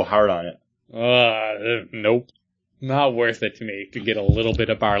gotta go hard on it. Nope. Not worth it to me to get a little bit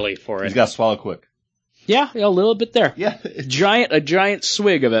of barley for it. You gotta swallow quick. Yeah, a little bit there. Yeah. A giant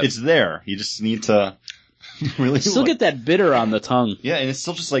swig of it. It's there. You just need to Really, Still get that bitter on the tongue. Yeah, and it's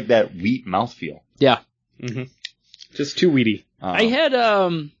still just like that wheat mouthfeel. Yeah. Mm-hmm. Just too weedy. I had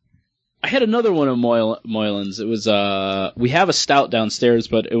another one of Moylan's. It was we have a stout downstairs,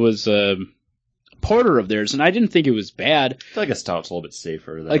 but it was porter of theirs, and I didn't think it was bad. I feel like a stout's a little bit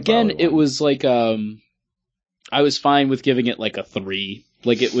safer. Than Again, it was like I was fine with giving it like a 3.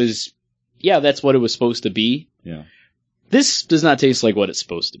 Like it was, yeah, that's what it was supposed to be. Yeah. This does not taste like what it's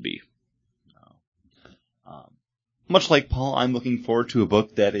supposed to be. Much like Paul, I'm looking forward to a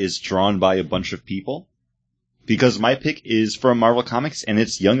book that is drawn by a bunch of people. Because my pick is from Marvel Comics, and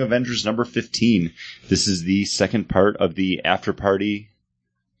it's Young Avengers number 15. This is the second part of the After Party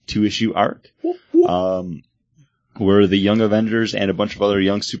 2-issue arc. Where the Young Avengers and a bunch of other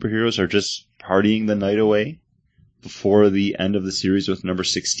young superheroes are just partying the night away before the end of the series with number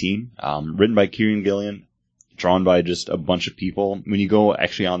 16. Written by Kieran Gillen, drawn by just a bunch of people. When you go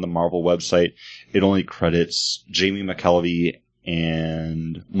actually on the Marvel website, it only credits Jamie McKelvey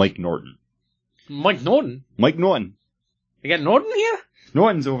and Mike Norton. Mike Norton? Mike Norton. You got Norton here?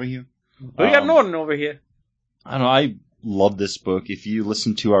 Norton's over here. We got Norton over here. I don't know, I love this book. If you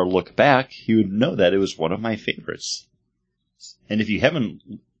listen to our look back, you would know that it was one of my favorites. And if you haven't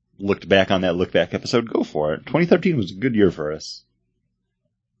looked back on that look back episode, go for it. 2013 was a good year for us.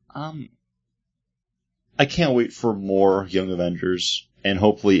 I can't wait for more Young Avengers, and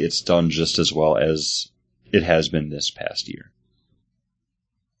hopefully it's done just as well as it has been this past year.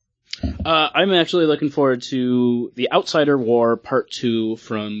 I'm actually looking forward to The Outsider War Part 2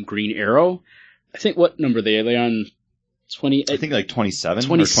 from Green Arrow. I think what number are they on? 20? I think like 27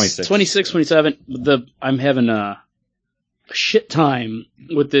 20, or 26. 26, 27. I'm having a shit time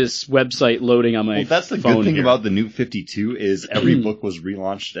with this website loading on my phone. Well, that's the good thing here. about the New 52 is every book was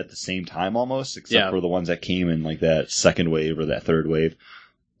relaunched at the same time almost, except for the ones that came in like that second wave or that third wave.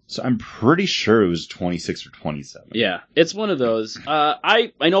 So I'm pretty sure it was 26 or 27. Yeah, it's one of those.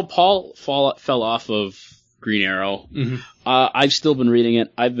 I know Paul fell off of Green Arrow. Mm-hmm. I've still been reading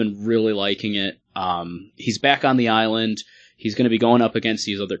it. I've been really liking it. He's back on the island. He's going to be going up against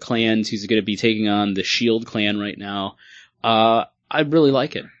these other clans. He's going to be taking on the Shield clan right now. I really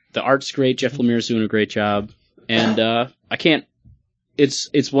like it. The art's great. Jeff Lemire's doing a great job. And I can't...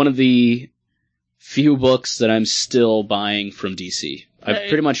 It's one of the few books that I'm still buying from DC. I've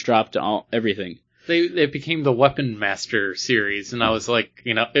pretty much dropped everything. They became the Weapon Master series, and I was like,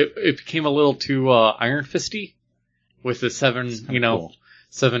 it became a little too Iron Fisty with the 7, cool.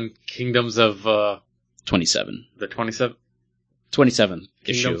 7 kingdoms of 27. The 27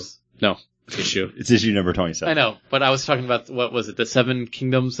 issue. kingdoms. No, issue. It's issue number 27. I know, but I was talking about what was it? The 7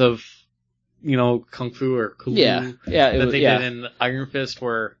 kingdoms of Kung Fu or Kulu. Yeah. That they did in Iron Fist,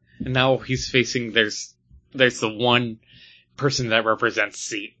 and now he's facing. There's the one person that represents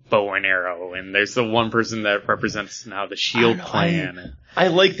the bow and arrow, and there's the one person that represents now the Shield clan. I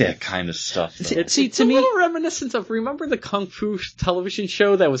like that kind of stuff. It's a little reminiscent of, remember the Kung Fu television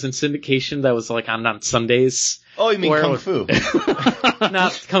show that was in syndication that was like on Sundays? Oh, you mean Kung Fu?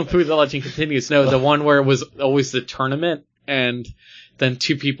 Not Kung Fu: The Legend Continues. No, the one where it was always the tournament, and then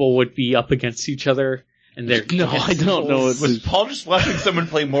 2 people would be up against each other. And no, I don't know. Was Paul just watching someone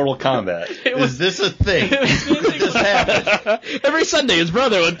play Mortal Kombat? Is this a thing? This happened. Every Sunday, his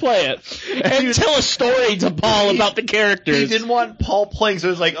brother would play it and tell a story to Paul about the characters. He didn't want Paul playing, so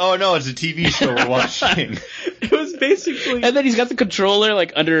it was like, oh no, it's a TV show we're watching. It was basically... And then he's got the controller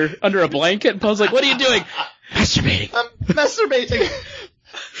like under a blanket, and Paul's like, what are you doing? Masturbating. I'm masturbating.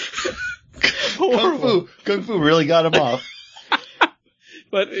 Kung Fu really got him off.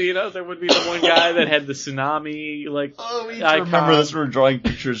 But, there would be the one guy that had the tsunami, Oh, we remember this. We're drawing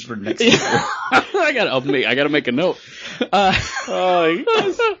pictures for next year. I gotta make a note. Well,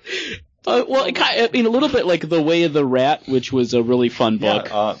 a little bit like The Way of the Rat, which was a really fun book.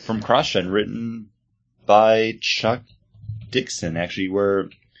 Yeah, from CrossGen, written by Chuck Dixon, actually, where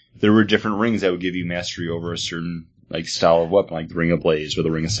there were different rings that would give you mastery over a certain, style of weapon, like the Ring of Blaze or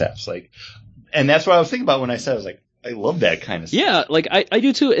the Ring of Staffs. And that's what I was thinking about when I said, I was like, I love that kind of stuff. Yeah, I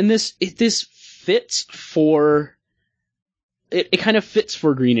do too. And this fits for it kind of fits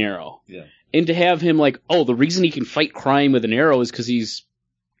for Green Arrow. Yeah. And to have him the reason he can fight crime with an arrow is because he's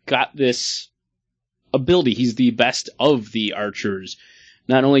got this ability. He's the best of the archers.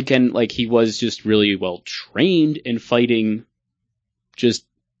 Not only can he was just really well trained in fighting just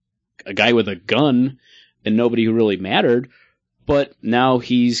a guy with a gun and nobody who really mattered. But now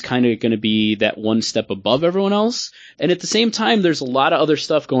he's kind of going to be that one step above everyone else. And at the same time, there's a lot of other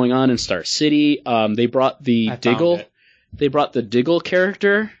stuff going on in Star City. They brought the Diggle. They brought the Diggle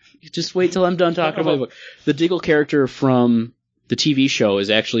character. Just wait till I'm done talking about my book. The Diggle character from the TV show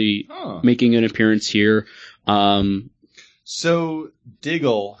is actually making an appearance here. So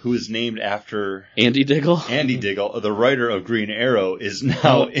Diggle, who is named after Andy Diggle, Andy Diggle, the writer of Green Arrow, is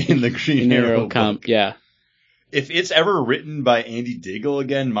now in the Green Arrow book. Yeah. If it's ever written by Andy Diggle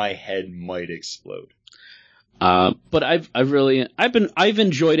again, my head might explode. But I've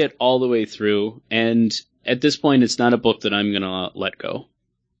enjoyed it all the way through, and at this point, it's not a book that I'm gonna let go.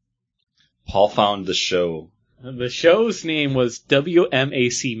 Paul found the show. The show's name was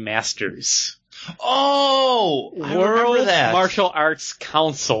WMAC Masters. Oh, I remember World that. Martial Arts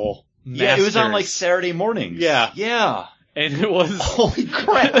Council. Yeah, Masters. it was on like Saturday mornings. Yeah. And it was... Holy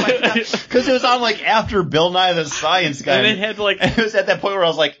crap. Because it was on like after Bill Nye the Science Guy. And it had like... And it was at that point where I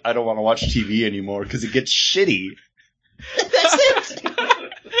was like, I don't want to watch TV anymore because it gets shitty. That's it.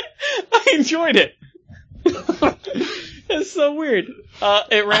 I enjoyed it. It's so weird.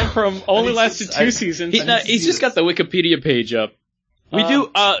 It ran from only lasted 2 seasons. He's just got the Wikipedia page up. We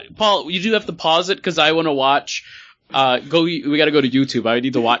do, Paul, you do have to pause it because I want to watch. We got to go to YouTube. I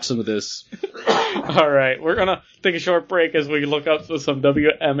need to watch some of this. All right, we're gonna take a short break as we look up some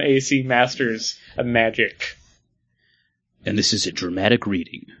WMAC Masters of Magic. And this is a dramatic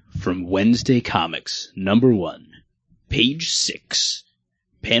reading from Wednesday Comics, number 1, page 6,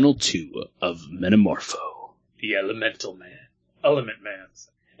 panel 2 of Metamorpho. The Elemental Man. Element Man.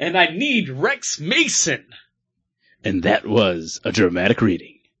 And I need Rex Mason! And that was a dramatic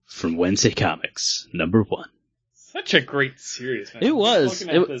reading from Wednesday Comics, number 1. Such a great series, man. It was.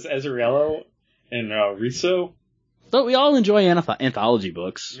 Looking at this Azraello and Rizzo. But we all enjoy anthology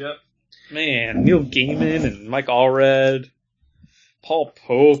books. Yep. Man, Neil Gaiman and Mike Allred, Paul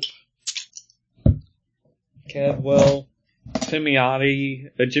Pope, Cadwell,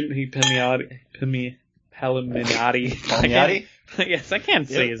 Palmiotti. Yes, I can't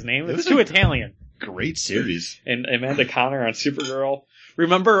say his name. It's too Italian. Great series. And Amanda Connor on Supergirl.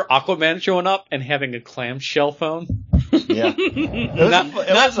 Remember Aquaman showing up and having a clamshell phone? Yeah.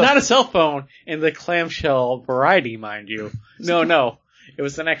 Not a cell phone in the clamshell variety, mind you. No. It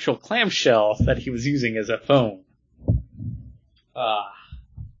was an actual clamshell that he was using as a phone.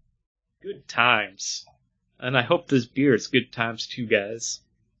 Good times. And I hope this beer is good times too, guys.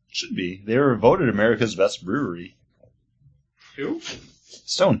 Should be. They were voted America's best brewery. Who?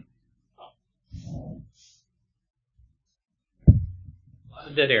 Stone.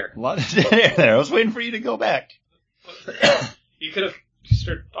 Dead air. A lot of dead air there. I was waiting for you to go back. You could have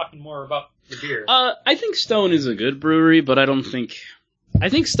started talking more about the beer. I think Stone is a good brewery, but I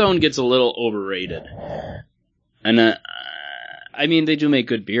think Stone gets a little overrated. And, I mean, they do make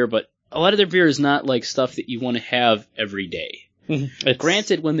good beer, but a lot of their beer is not like stuff that you want to have every day.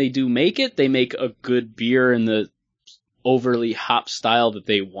 Granted, when they do make it, they make a good beer in the overly hop style that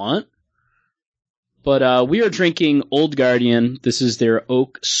they want. But we are drinking Old Guardian. This is their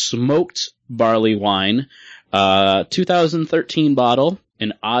oak smoked barley wine. 2013 bottle,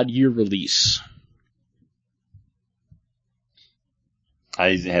 an odd year release. I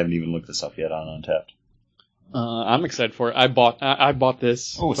haven't even looked this up yet on Untappd. I'm excited for it. I bought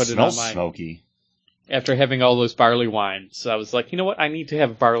this. Oh, it smells smoky. After having all those barley wines, so I was like, you know what? I need to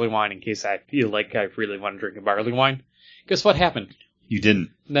have a barley wine in case I feel like I really want to drink a barley wine. Guess what happened? You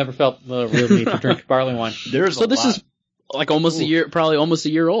didn't. Never felt the real need to drink barley wine. This is like almost a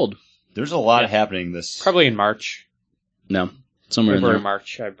year old. There's a lot happening this. Probably in March. No, somewhere in there.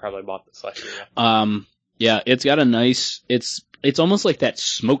 March. I probably bought this last year. Yeah, it's got a nice. It's almost like that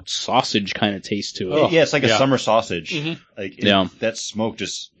smoked sausage kind of taste to it. Oh, yeah, it's like a summer sausage. Mm-hmm. Like that smoke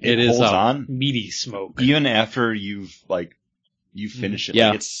just it holds is on. Meaty smoke. Even after you finish it,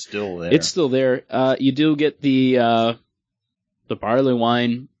 yeah, it's still there. It's still there. You do get the barley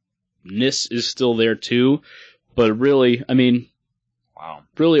wine. Ness is still there too, but really, I mean, wow,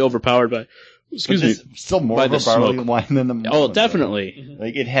 really overpowered by. Excuse me. Still more of a barley wine than the. Oh, definitely.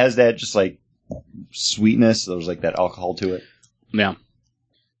 Like it has that just like sweetness. There's like that alcohol to it. Yeah.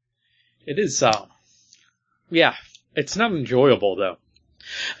 It is. Yeah, it's not enjoyable though.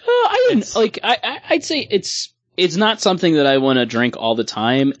 I'd say it's not something that I want to drink all the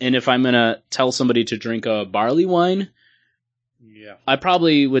time. And if I'm gonna tell somebody to drink a barley wine, yeah, I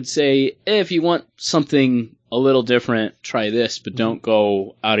probably would say if you want something a little different, try this, but don't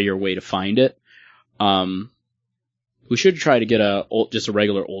go out of your way to find it. We should try to get just a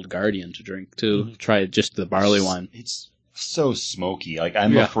regular Old Guardian to drink too. Mm-hmm. Try just the barley wine. It's so smoky. Like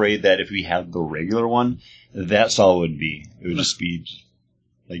I'm afraid that if we had the regular one, that's all it would be. It would just be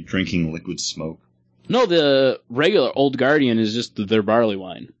like drinking liquid smoke. No, the regular Old Guardian is just their barley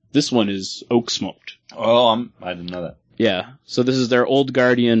wine. This one is oak smoked. Oh, I didn't know that. Yeah. So this is their Old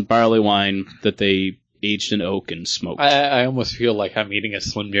Guardian barley wine that they aged in oak and smoked. I almost feel like I'm eating a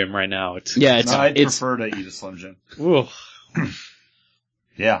Slim Jim right now. I'd prefer to eat a Slim Jim. Ooh.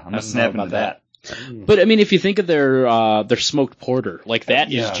 Yeah, I'm gonna snap into that. But I mean, if you think of their smoked porter, like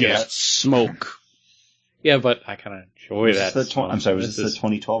that is just smoke. Yeah, but I kind of enjoy that. I'm sorry, was this the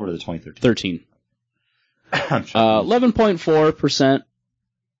 2012 or the 2013? 13. 11.4%.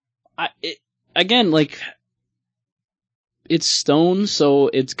 Again, like, it's Stone, so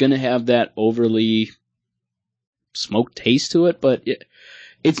it's gonna have that overly smoked taste to it, but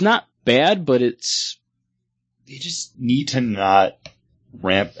it's not bad, but it's... They just need to not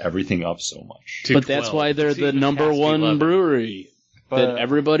ramp everything up so much. But that's why they're the number one brewery that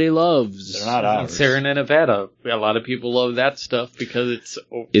everybody loves. They're not ours. They're in Nevada. A lot of people love that stuff because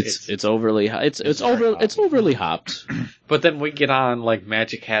it's overly it's overly hopped. But then we get on like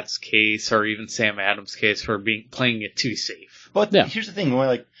Magic Hat's case or even Sam Adams' case for playing it too safe. But here's the thing,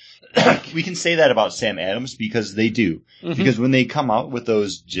 like we can say that about Sam Adams because they do. Mm-hmm. Because when they come out with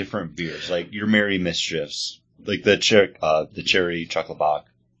those different beers, like your Merry Mischiefs, like the cherry chocolate bock,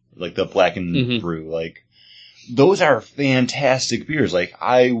 like the blackened brew, like those are fantastic beers. Like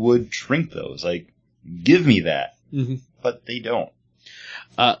I would drink those. Like give me that. Mm-hmm. But they don't.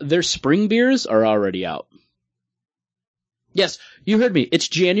 Their spring beers are already out. Yes, you heard me. It's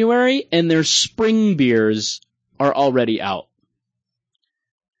January and their spring beers are already out.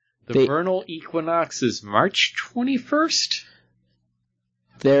 The Vernal Equinox is March 21st?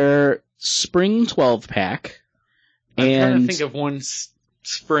 Their spring 12-pack. I'm trying to think of when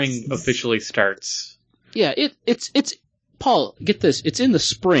spring officially starts. Yeah, it's Paul, get this. It's in the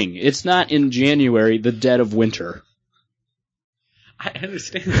spring. It's not in January, the dead of winter. I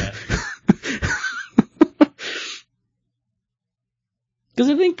understand that. Because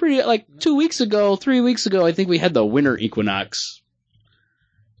I think 3 weeks ago, I think we had the winter equinox.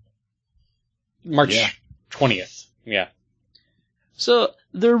 March 20th. Yeah. So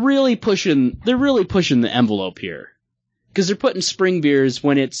they're really pushing the envelope here. Because they're putting spring beers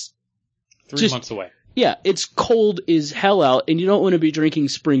when it's 3 months away. Yeah, it's cold as hell out, and you don't want to be drinking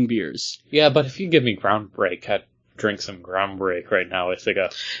spring beers. Yeah, but if you give me Groundbreak, I'd drink some Groundbreak right now. It's like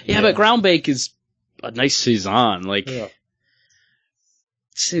but Groundbreak is a nice saison. Like,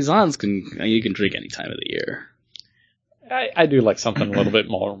 saisons you can drink any time of the year. I do like something a little bit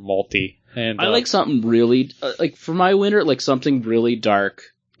more malty. And I like something really, like for my winter, like something really dark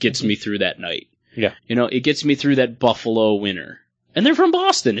gets me through that night. Yeah. You know, it gets me through that Buffalo winter. And they're from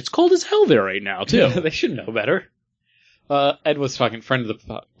Boston. It's cold as hell there right now, too. Yeah, they should know better. Ed was talking, friend of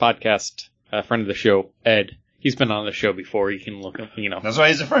the podcast, friend of the show, Ed. He's been on the show before. You can look him, That's why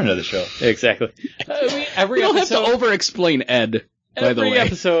he's a friend of the show. Exactly. We don't have to over-explain Ed, by the way. Every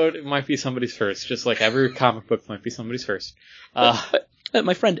episode might be somebody's first, just like every comic book might be somebody's first.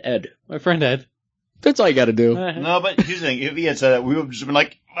 My friend Ed. My friend Ed. That's all you gotta do. No, but here's the thing. If he had said that, we would have just been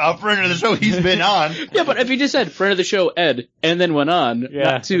like, friend of the show, he's been on. Yeah, but if he just said, friend of the show, Ed, and then went on,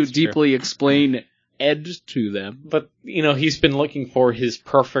 not to deeply explain Ed to them. But, he's been looking for his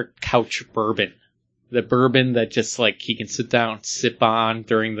perfect couch bourbon. The bourbon that just, he can sit down, sip on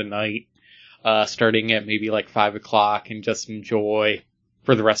during the night, starting at maybe 5 o'clock and just enjoy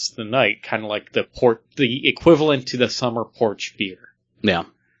for the rest of the night. Kind of like the equivalent to the summer porch beer. Yeah.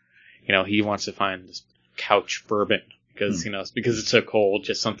 He wants to find this couch bourbon because, because it's so cold,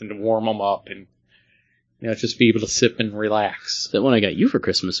 just something to warm him up and, just be able to sip and relax. That one I got you for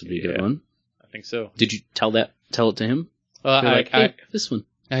Christmas would be a good one. I think so. Did you tell it to him? This one.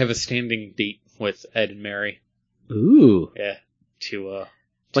 I have a standing date with Ed and Mary. Ooh. Yeah. To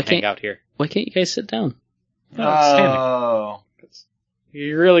hang out here. Why can't you guys sit down? Standing.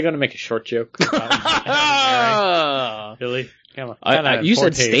 You're really going to make a short joke about Ed and Mary? Really? Come on. You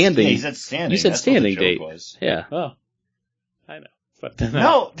said standing. Yeah, he said standing. You said That's standing what the date. joke was. Yeah. Oh. I know. But then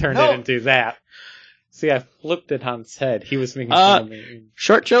I turned it into that. See, I flipped it on its head. He was making fun of me.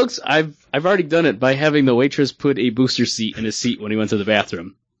 Short jokes? I've already done it by having the waitress put a booster seat in his seat when he went to the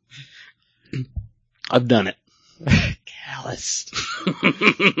bathroom. I've done it. Calloused.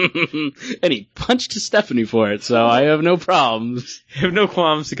 And he punched Stephanie for it, so I have no problems. I have no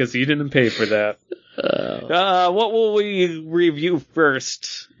qualms because you didn't pay for that. What will we review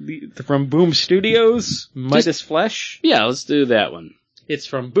first? From Boom Studios? Midas Flesh? Yeah, let's do that one. It's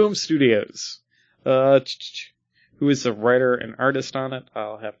from Boom Studios. Who is the writer and artist on it?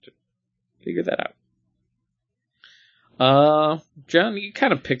 I'll have to figure that out. John, you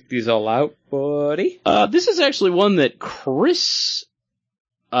kind of picked these all out, buddy. This is actually one that Chris...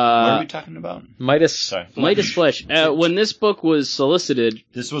 what are we talking about? Midas Flesh. When this book was solicited...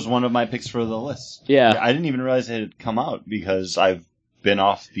 This was one of my picks for the list. Yeah. I didn't even realize it had come out because I've been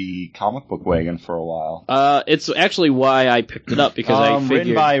off the comic book wagon for a while. It's actually why I picked it up, because I figured...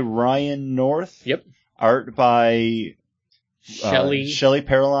 Written by Ryan North. Yep. Art by Shelley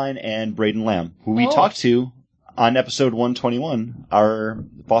Pearline and Braden Lamb, who we talked to on episode 121, our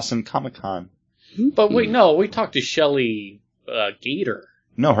Boston Comic Con. But wait, no, we talked to Shelley Gator.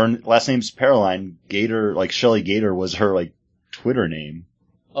 No, her last name's Pearline. Gator, like Shelley Gator was her, like, Twitter name.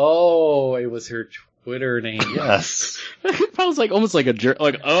 Oh, it was her Twitter name. Yes. It sounds like almost like a jerk.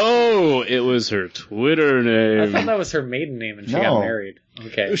 Like, oh, it was her Twitter name. I thought that was her maiden name and she got married.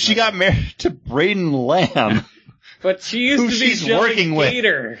 Okay. She got married to Braden Lamb. But she used who to be she's Shelley working with.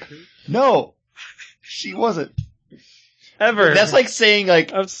 Gator. No, she wasn't. Ever. That's like saying,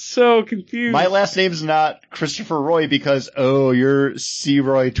 like, I'm so confused. my last name's not Christopher Roy because, oh, you're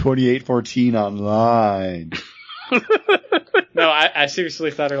C-Roy2814 online. No, I seriously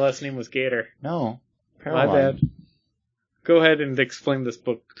thought her last name was Gator. No. My Caroline. bad. Go ahead and explain this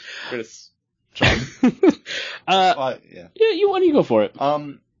book, Chris. Yeah. Yeah, why don't you go for it?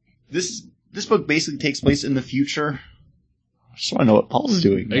 This book basically takes place in the future. I just want to know what Paul's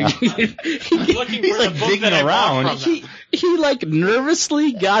doing now. Looking He's for like the book digging that I around. bought from them. He like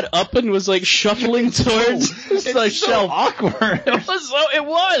nervously got up and was like shuffling towards the It's so shelf. awkward. It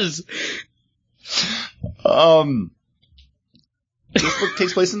was. This book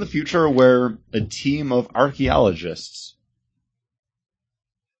takes place in the future where a team of archaeologists.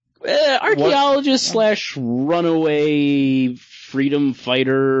 Archaeologist / runaway freedom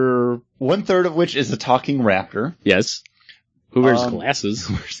fighter. 1/3 of which is a talking raptor. Yes. Who wears glasses.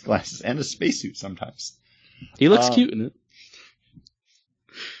 Who wears glasses and a spacesuit sometimes. He looks cute in it.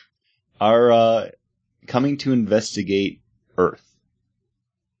 Are coming to investigate Earth.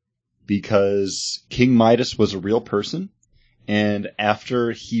 Because King Midas was a real person, and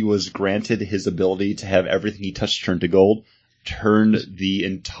after he was granted his ability to have everything he touched turn to gold, turned the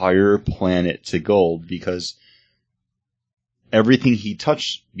entire planet to gold, because everything he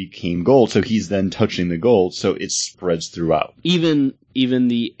touched became gold, so he's then touching the gold, so it spreads throughout. Even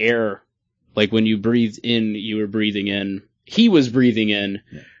the air, like when you breathed in, you were breathing in, he was breathing in,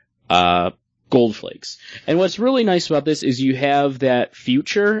 gold flakes. And what's really nice about this is you have that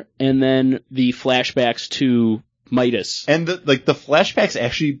future and then the flashbacks to Midas. And the flashbacks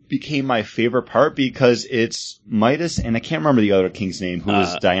actually became my favorite part because it's Midas and I can't remember the other king's name who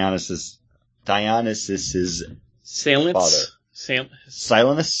was Dionysus's father.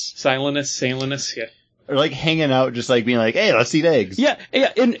 Silenus, yeah. Or like hanging out, just like being like, "Hey, let's eat eggs." Yeah,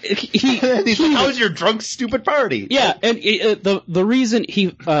 and he's like, "How was your drunk, stupid party?" Yeah, and the reason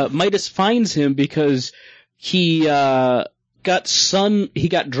Midas finds him because he got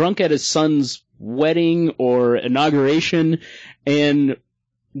drunk at his son's wedding or inauguration, and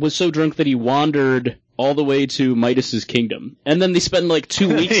was so drunk that he wandered all the way to Midas's kingdom, and then they spend like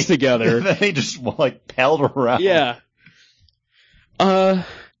 2 weeks together. Then they just like palled around. Yeah.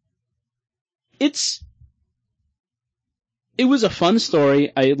 It was a fun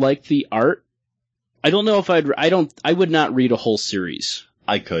story. I liked the art. I don't know if I would not read a whole series.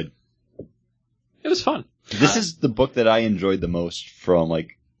 I could. It was fun. This is the book that I enjoyed the most from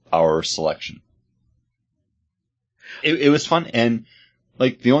like our selection. It was fun, and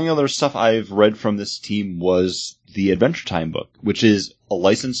like the only other stuff I've read from this team was the Adventure Time book, which is a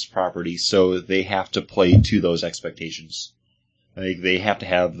licensed property, so they have to play to those expectations. Like, they have to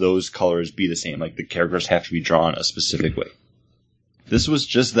have those colors be the same. Like, the characters have to be drawn a specific way. This was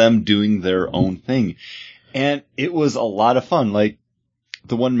just them doing their own thing. And it was a lot of fun. Like,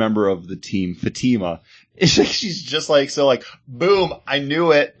 the one member of the team, Fatima, it's like, she's just like, so like, boom, I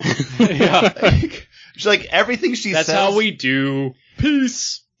knew it. Yeah. Like, she's like, everything she says. That's how we do.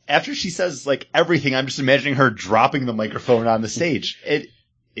 Peace. After she says, like, everything, I'm just imagining her dropping the microphone on the stage.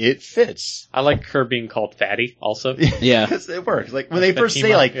 It fits. I like her being called Fatty also. Yeah. Because it works. Like, when they first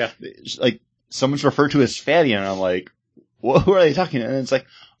say, like, like, someone's referred to as Fatty, and I'm like, who are they talking to? And it's like,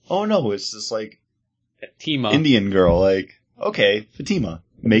 oh no, it's just like, Fatima. Indian girl. Like, okay, Fatima.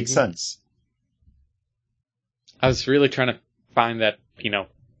 Makes sense. I was really trying to find that,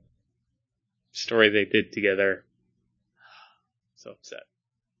 story they did together. So upset.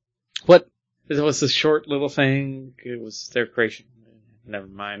 What? It was a short little thing. It was their creation. Never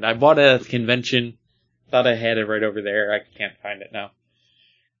mind. I bought it at the convention. Thought I had it right over there. I can't find it now.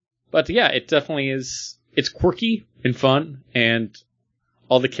 But yeah, it definitely is. It's quirky and fun, and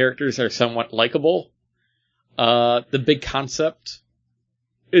all the characters are somewhat likable. The big concept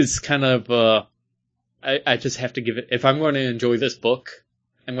is kind of, I just have to give it, if I'm going to enjoy this book,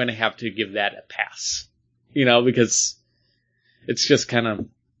 I'm going to have to give that a pass. Because it's just kind of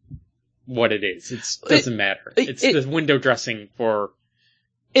what it is. It doesn't matter. It's the window dressing for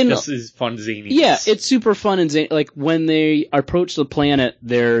This is fun zaniness. Yeah, it's super fun and like when they approach the planet,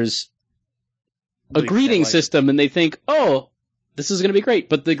 there's a greeting system, and they think, "Oh, this is going to be great,"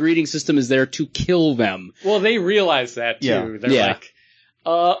 but the greeting system is there to kill them. Well, they realize that too. Yeah. They're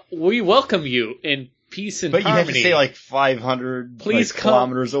like, "We welcome you in peace and but harmony." You have to stay like 500 Please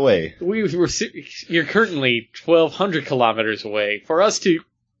kilometers away. You're currently 1,200 kilometers away. For us to,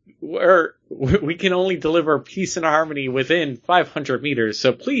 we can only deliver peace and harmony within 500 meters.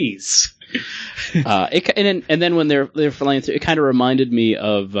 So please. And then when they're flying through, it kind of reminded me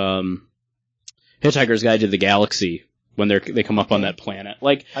of Hitchhiker's Guide to the Galaxy when they come up on that planet.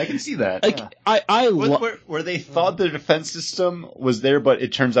 Like, I can see that. Like, yeah. Where they thought the defense system was there, but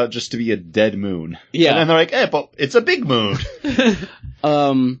it turns out just to be a dead moon. Yeah. And then they're like, but it's a big moon.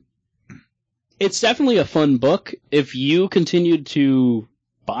 It's definitely a fun book. If you continued to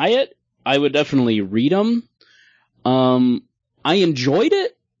buy it, I would definitely read them. I enjoyed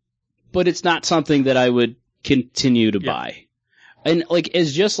it, but it's not something that I would continue to buy. And like,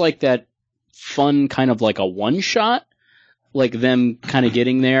 it's just like that fun kind of like a one shot, like them kind of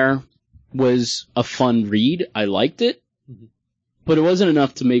getting there was a fun read. I liked it, but it wasn't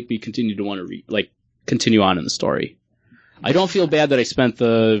enough to make me continue to want to read, like continue on in the story. I don't feel bad that I spent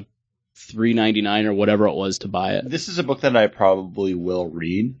the $3.99 or whatever it was to buy it. This is a book that I probably will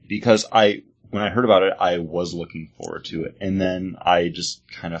read because when I heard about it, I was looking forward to it, and then I just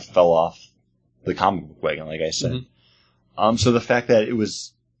kind of fell off the comic book wagon, like I said. So the fact that it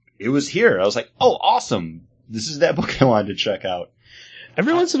was here, I was like, oh, awesome! This is that book I wanted to check out.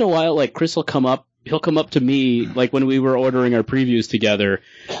 Every once in a while, like Chris will come up. He'll come up to me, like when we were ordering our previews together,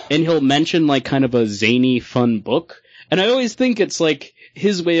 and he'll mention like kind of a zany, fun book, and I always think it's like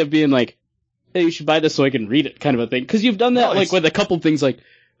his way of being like, hey, you should buy this so I can read it, kind of a thing. Because you've done that like with a couple things, like,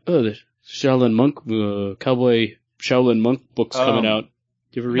 oh, the Shaolin Monk, Cowboy Shaolin Monk books coming out.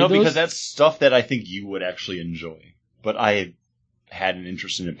 Do you ever read those? No, because that's stuff that I think you would actually enjoy. But I had an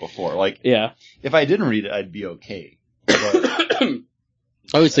interest in it before. Like, if I didn't read it, I'd be okay. But I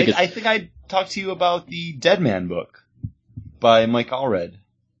always think I think I talked to you about the Dead Man book by Mike Allred.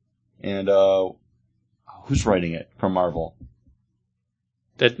 And, who's writing it from Marvel?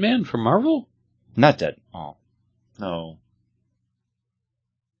 Dead Man from Marvel? Not Dead. Oh. No.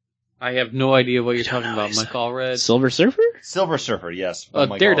 I have no idea what you're talking about, Mike Allred. Silver Surfer? Silver Surfer, yes.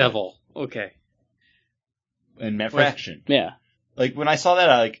 Daredevil. Allred. Okay. And Matt Fraction. Yeah. Like, when I saw that,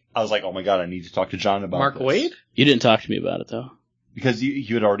 I was like, oh my god, I need to talk to John about Mark this. Waid? You didn't talk to me about it, though. Because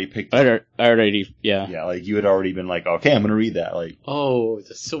you had already picked it. I already, yeah. Yeah, like, you had already been like, okay, I'm gonna read that. Like, oh,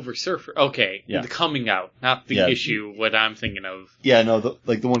 the Silver Surfer. Okay. Yeah. The coming out, not the issue, what I'm thinking of. Yeah, no, the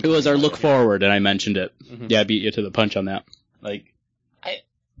one... It was our look forward, and I mentioned it. Mm-hmm. Yeah, I beat you to the punch on that. Like,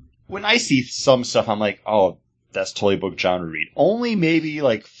 when I see some stuff, I'm like, oh, that's totally a book John would read. Only maybe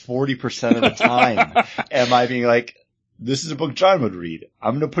like 40% of the time am I being like, this is a book John would read.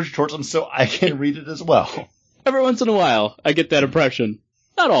 I'm going to push towards him so I can read it as well. Every once in a while, I get that impression.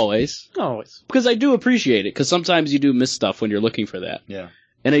 Not always. Not always. Because I do appreciate it, because sometimes you do miss stuff when you're looking for that. Yeah.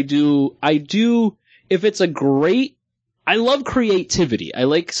 And I do, if it's I love creativity. I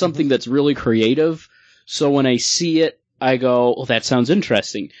like something that's really creative. So when I see it, I go, well, that sounds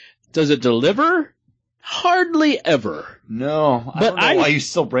interesting. Does it deliver? Hardly ever. No. I don't know why you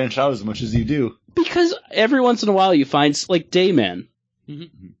still branch out as much as you do. Because every once in a while you find, like, Dayman.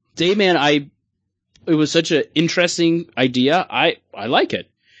 Mm-hmm. Dayman, it was such an interesting idea. I like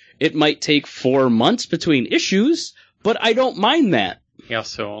it. It might take 4 months between issues, but I don't mind that. He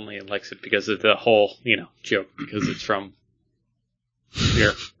also only likes it because of the whole, joke, because it's from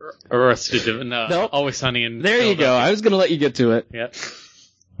you're Arrested nope. Always Sunny in There you go. I was going to let you get to it. Yep.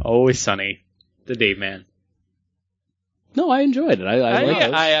 Always Sunny. The Dave Man. No, I enjoyed it.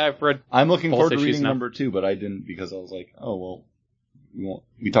 I've read. I'm looking forward to reading number 2, but I didn't because I was like, oh well,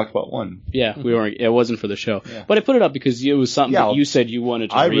 we talked about 1. Yeah, we weren't. It wasn't for the show, but I put it up because it was something that you said you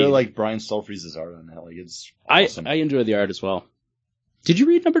wanted to read. I really like Brian Stelfreeze's art on that. Like, it's awesome. I enjoy the art as well. Did you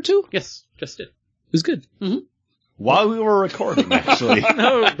read number 2? Yes, just did. It was good. Mm-hmm. While we were recording, actually.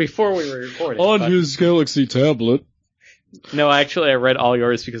 No, before we were recording. On his Galaxy tablet. No, actually, I read all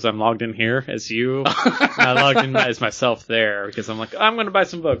yours because I'm logged in here as you. I logged in as myself there because I'm like, I'm going to buy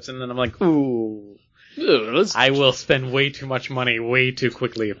some books. And then I'm like, ooh. I will spend way too much money way too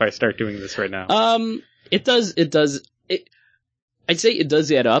quickly if I start doing this right now. I'd say it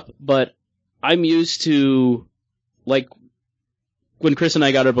does add up, but I'm used to, like, when Chris and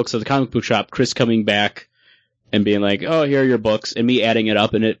I got our books at the comic book shop, Chris coming back and being like, oh, here are your books, and me adding it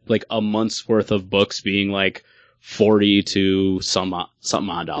up, and it, like, a month's worth of books being, like, $40 to something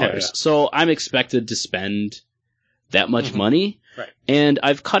odd dollars. Yeah. So I'm expected to spend that much money. Right. And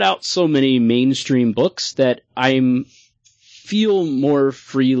I've cut out so many mainstream books that I feel more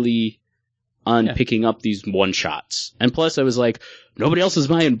freely on picking up these one-shots. And plus I was like, nobody else is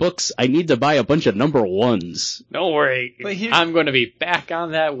buying books. I need to buy a bunch of number ones. Don't worry. I'm going to be back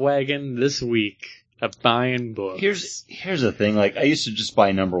on that wagon this week of buying books. Here's the thing. Like, I used to just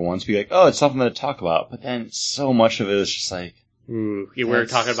buy number ones, be like, oh, it's something to talk about. But then so much of it is just like, ooh, we were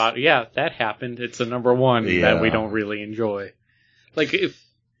talking about, that happened. It's a number one that we don't really enjoy. Like, if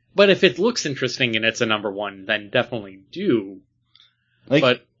it looks interesting and it's a number one, then definitely do. Like,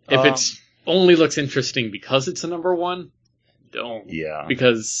 but if it's only looks interesting because it's a number one, don't. Yeah.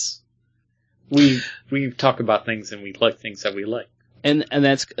 Because we talk about things and we like things that we like. And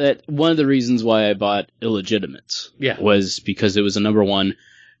that's one of the reasons why I bought Illegitimates. Yeah. Was because it was a number one.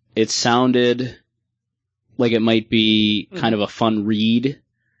 It sounded like it might be kind of a fun read.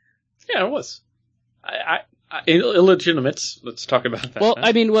 Yeah, it was. Illegitimates. Let's talk about that. Well,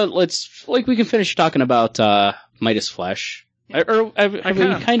 I mean, we can finish talking about Midas Flesh. Or have we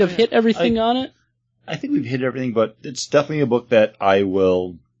kind of hit everything on it? I think we've hit everything, but it's definitely a book that I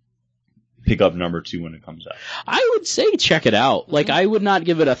will pick up number 2 when it comes out. I would say check it out. Like, I would not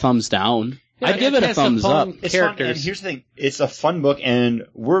give it a thumbs down. I'd give it a thumbs up. It's fun, and here's the thing. It's a fun book, and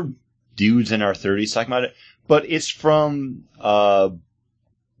we're dudes in our 30s talking about it, but it's from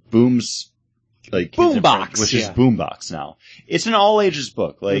Boom's Boombox, which is Boombox now. It's an all ages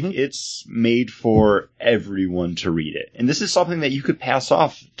book. Like, it's made for everyone to read it. And this is something that you could pass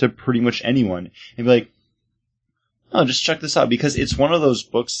off to pretty much anyone and be like, oh, just check this out, because it's one of those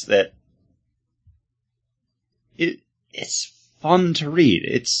books that it's fun to read.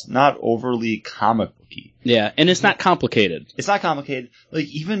 It's not overly comic booky. Yeah, and it's not complicated. It's not complicated. Like,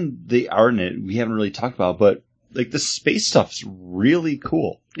 even the art in it, we haven't really talked about, but like, the space stuff's really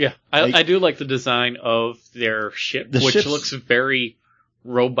cool. Yeah, I do like the design of their ship, which looks very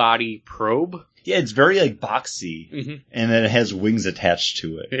robot-y probe. Yeah, it's very, like, boxy, and then it has wings attached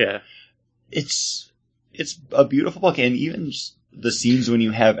to it. Yeah. It's a beautiful book, and even the scenes when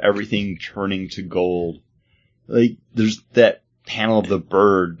you have everything turning to gold, like, there's that panel of the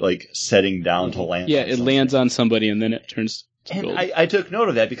bird, like, setting down to land. Yeah, it lands on somebody, and then it turns to gold. I took note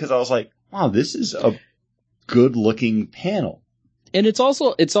of that, because I was like, wow, this is a good-looking panel. And it's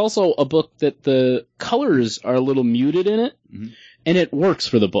also a book that the colors are a little muted in it, and it works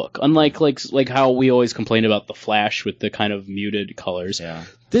for the book. Unlike like how we always complain about the Flash with the kind of muted colors. Yeah.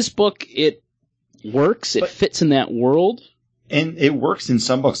 This book, it works. It fits in that world. And it works in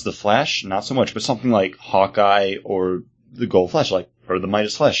some books. The Flash, not so much, but something like Hawkeye or the Gold Flash, or the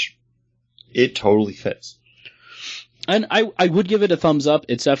Midas Flesh, it totally fits. And I would give it a thumbs up.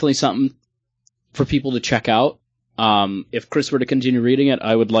 It's definitely something for people to check out. If Chris were to continue reading it,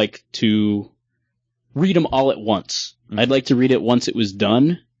 I would like to read them all at once. I'd like to read it once it was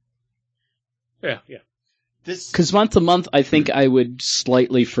done. Yeah. Because month to month, I think I would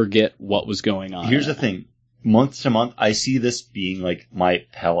slightly forget what was going on. Here's the thing. Month to month, I see this being like my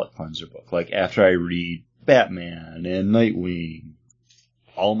palate cleanser book. Like, after I read Batman and Nightwing,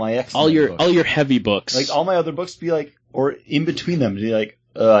 all my X-Men books. All your heavy books. Like, all my other books be like, or in between them, be like,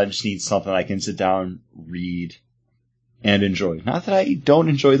 I just need something I can sit down, read, and enjoy. Not that I don't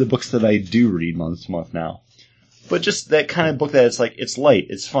enjoy the books that I do read month to month now, but just that kind of book that it's like, it's light,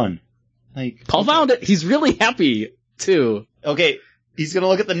 it's fun. Like, Paul found it. He's really happy too. Okay, he's gonna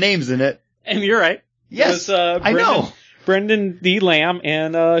look at the names in it. And you're right. Yes, I know. Brendan D. Lamb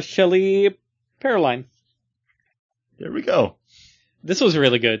and Shelley Paroline. There we go. This was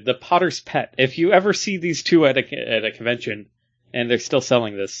really good. The Potter's Pet. If you ever see these two at a convention, and they're still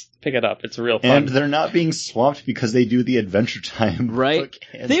selling this, pick it up. It's real fun. And they're not being swamped because they do the Adventure Time. Right.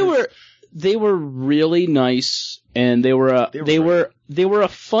 They were really nice, and they were a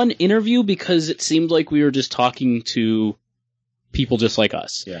fun interview because it seemed like we were just talking to people just like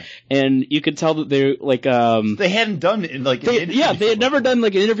us. Yeah. And you could tell that they're like they hadn't done it in like an interview. Yeah, they had never done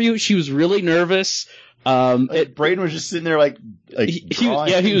like an interview. She was really nervous. Braden was just sitting there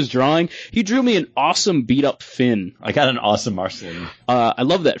he was drawing. He drew me an awesome beat up Finn. I got an awesome Marceline. I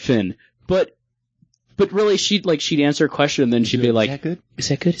love that Finn. But really she'd answer a question and then she'd be like, is that good? Is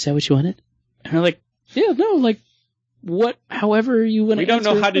that good? Is that what you wanted? And I'm like, yeah, no, like what however you want to. We don't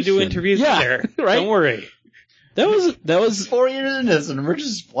know how to do interviews there. Right? Don't worry. That was 4 years in this, and we're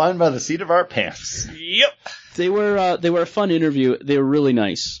just flying by the seat of our pants. Yep. They were a fun interview. They were really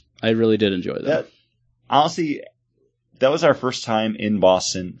nice. I really did enjoy that. Honestly, that was our first time in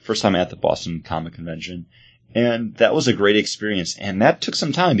Boston, first time at the Boston Comic Convention, and that was a great experience. And that took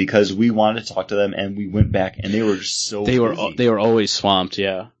some time because we wanted to talk to them, and we went back, and they were just so busy. They were always swamped,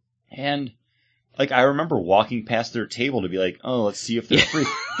 yeah. And like, I remember walking past their table to be like, oh, let's see if they're free.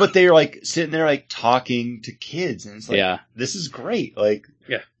 But they're like sitting there like talking to kids, and it's like, this is great. Like,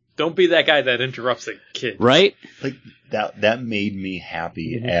 don't be that guy that interrupts a kid. Right? Like that made me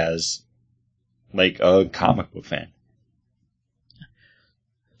happy as like a comic book fan.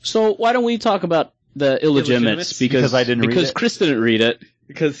 So why don't we talk about the Illegitimates? Because I didn't read it. Because Chris didn't read it.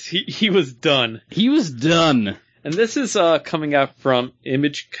 Because he was done. He was done. And this is coming out from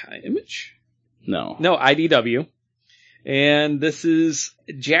Image? No, IDW. And this is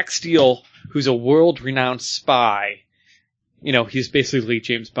Jack Steele, who's a world-renowned spy. You know, he's basically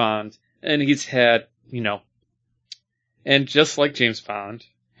James Bond. And he's had, and just like James Bond.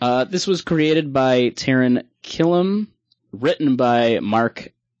 This was created by Taran Killam, written by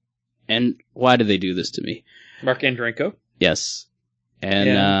Mark, and why did they do this to me? Mark Andrenko. Yes. And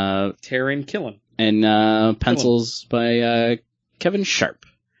Taran Killam. And pencils by Kevin Sharp.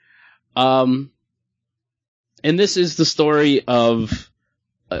 And this is the story of,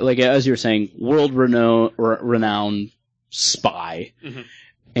 like as you were saying, world-renowned spy. Mm-hmm.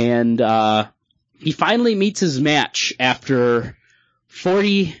 And he finally meets his match after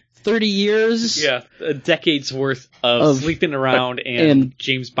 30 years. Yeah, a decade's worth of sleeping around and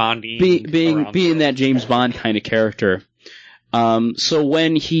James Bonding. Being that James Bond kind of character. So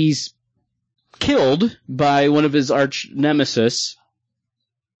when he's killed by one of his arch nemesis,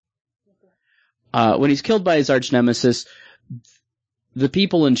 the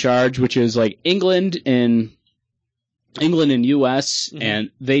people in charge, which is like England and US, mm-hmm.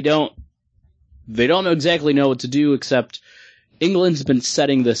 and they don't exactly know what to do, except England's been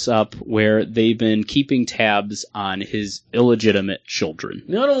setting this up where they've been keeping tabs on his illegitimate children.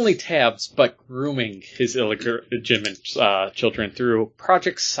 Not only tabs, but grooming his illegitimate children through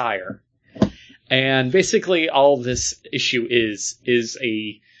Project Sire. And basically all this issue is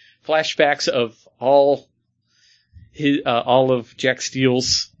a flashbacks of all of Jack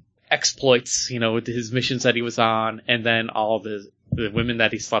Steele's exploits, with his missions that he was on, and then all the women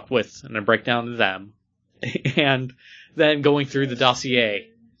that he slept with, and a breakdown of them. And then going through the dossier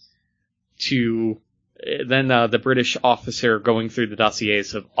to then the British officer going through the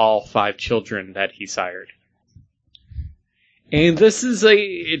dossiers of all 5 children that he sired. And this is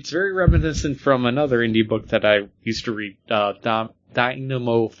it's very reminiscent from another indie book that I used to read,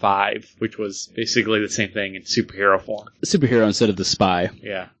 Dynamo 5, which was basically the same thing in superhero form. Superhero instead of the spy.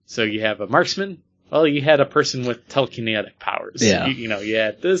 Yeah. So you have a marksman. Well, you had a person with telekinetic powers. Yeah. You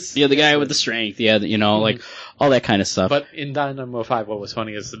had this. Yeah, the guy with the strength. Yeah, mm-hmm. like all that kind of stuff. But in Dynamo 5, what was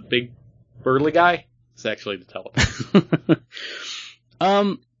funny is the big burly guy is actually the telepath.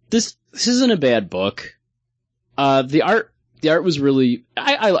 This isn't a bad book. The art was really,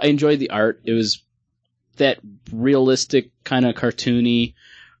 I enjoyed the art. It was that realistic kind of cartoony.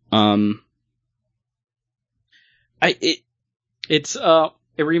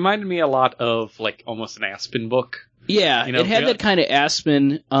 It reminded me a lot of like almost an Aspen book. Yeah, it had that kind of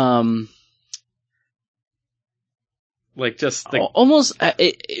Aspen, like just almost.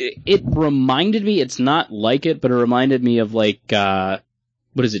 It reminded me. It's not like it, but it reminded me of like what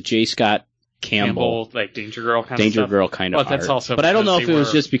is it? J. Scott Campbell, like Danger Girl kind of art. That's also. But I don't know if it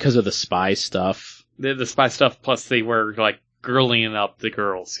was just because of the spy stuff. The spy stuff, plus they were like girling up the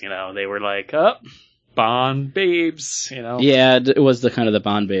girls. They were like, Bond babes. Yeah, it was the kind of the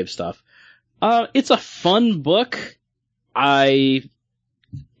Bond babe stuff. It's a fun book. I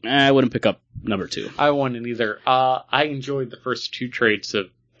wouldn't pick up number 2. I wouldn't either. I enjoyed the first 2 trades of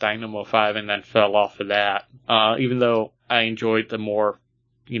Dynamo 5 and then fell off of that. Even though I enjoyed the more,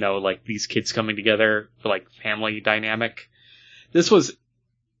 like these kids coming together for like family dynamic. This was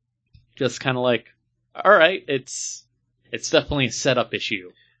just kind of like, all right, it's definitely a setup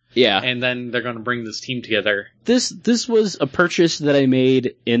issue. Yeah. And then they're going to bring this team together. This was a purchase that I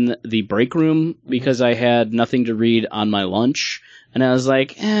made in the break room because I had nothing to read on my lunch. And I was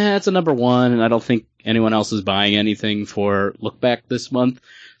like, it's a number 1, and I don't think anyone else is buying anything for Look Back this month.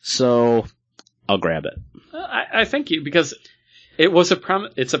 So I'll grab it. I thank you, because it was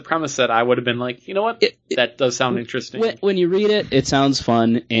it's a premise that I would have been like, you know what? That does sound interesting. When you read it, it sounds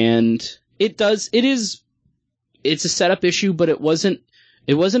fun, and it's a setup issue, but it wasn't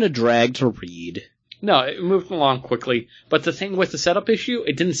a drag to read. No, it moved along quickly. But the thing with the setup issue,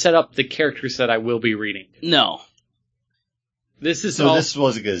 it didn't set up the characters that I will be reading. No. This was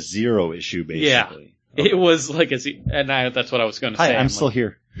like a 0 issue, basically. Yeah. Okay. It was like that's what I was going to say. Hi, I'm still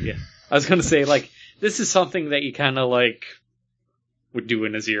here. Yeah. I was going to say, like, this is something that you kind of, like, would do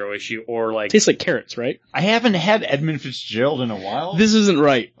in a 0 issue, or, like... Tastes like carrots, right? I haven't had Edmund Fitzgerald in a while. This isn't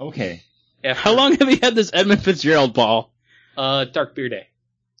right. Okay. How long have you had this Edmund Fitzgerald, Paul? Dark Beer Day.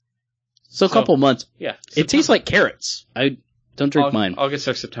 So a couple months. Yeah. It tastes like carrots. I don't drink mine. August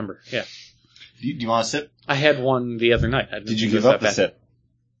or September. Yeah. Do you want a sip? I had one the other night. Did you give up the sip?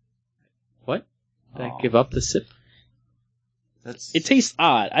 What? Did I give up the sip? It tastes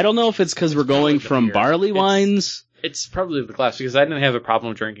odd. I don't know if it's because we're going from barley wines. It's probably the glass, because I didn't have a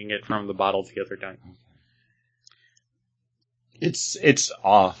problem drinking it from the bottle the other time. It's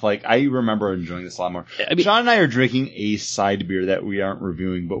off. Like, I remember enjoying this a lot more. I mean, John and I are drinking a side beer that we aren't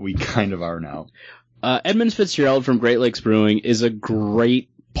reviewing, but we kind of are now. Edmunds Fitzgerald from Great Lakes Brewing is a great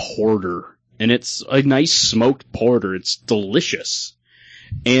porter, and it's a nice smoked porter. It's delicious.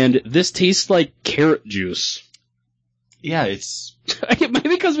 And this tastes like carrot juice. Yeah, it's... Maybe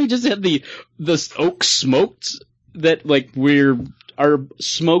because we just had the oak smoked, that, like, our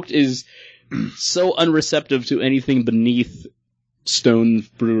smoked is so unreceptive to anything beneath Stone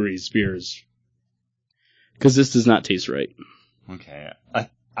Brewery's beers. Because this does not taste right. Okay.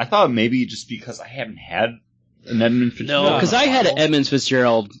 I thought maybe just because I haven't had an Edmunds Fitzgerald. No, because I had an Edmunds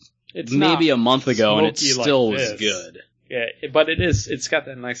Fitzgerald maybe a month ago, and it still was good. Yeah, but it's got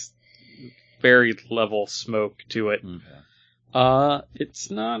that nice berry level smoke to it. Okay.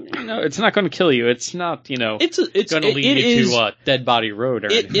 It's not, it's not going to kill you. It's not, it's going to lead you to Dead Body Road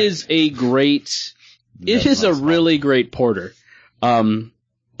or anything. It is a really great porter.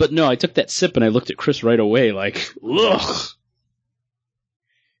 But no, I took that sip and I looked at Chris right away like, ugh.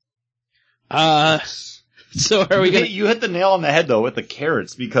 So are we gonna... You hit the nail on the head though with the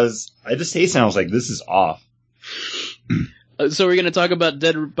carrots, because I just tasted it and I was like, this is off. So we're going to talk about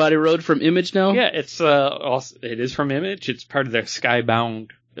Dead Body Road from Image now? Yeah, it is from Image. It's part of their Skybound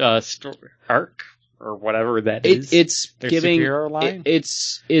arc or whatever that is. It's their giving superhero line.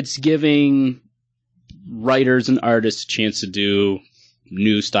 It's giving writers and artists a chance to do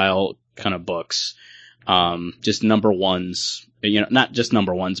new style kind of books. Just number ones, not just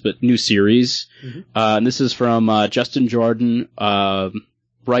number ones, but new series. Mm-hmm. And this is from Justin Jordan,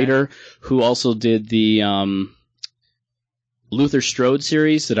 writer who also did the Luther Strode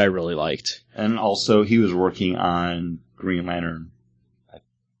series that I really liked. And also he was working on Green Lantern.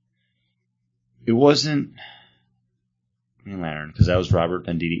 It wasn't Green Lantern, because that was Robert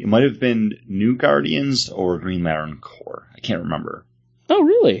Venditti. It might have been New Guardians or Green Lantern Corps. I can't remember. Oh,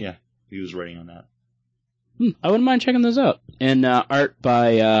 really? Yeah, he was writing on that. I wouldn't mind checking those out. And art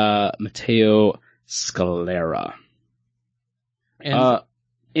by Matteo Scalera.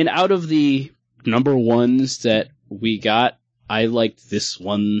 And out of the number ones that we got, I liked this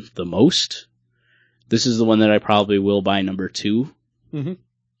one the most. This is the one that I probably will buy number 2. Mm-hmm.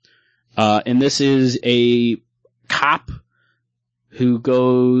 And this is a cop who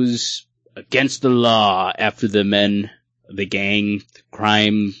goes against the law after the gang, the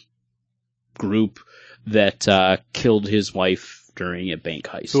crime group that killed his wife during a bank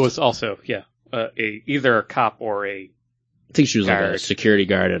heist. Who was also, either a cop or I think she was like a security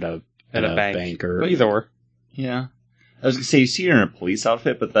guard at a bank or either or. Yeah. I was going to say, you see her in a police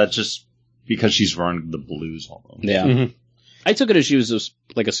outfit, but that's just because she's wearing the blues almost. Yeah. Mm-hmm. I took it as she was just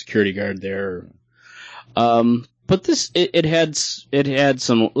like a security guard there. But this, it had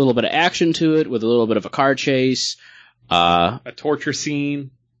some little bit of action to it with a little bit of a car chase. A torture scene.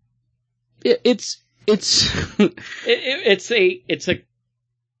 It's revenge.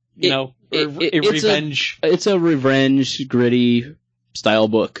 It's a revenge, gritty style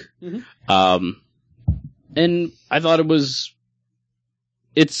book. Mm-hmm. And I thought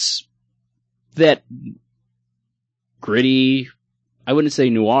it's that gritty, I wouldn't say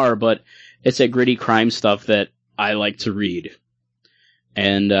noir, but it's that gritty crime stuff that I like to read.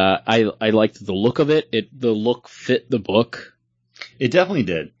 And I liked the look of it. The look fit the book. It definitely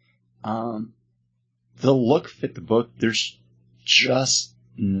did. The look fit the book. There's just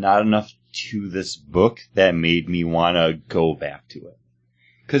not enough to this book that made me want to go back to it.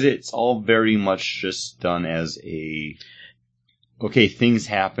 Because it's all very much just done as okay, things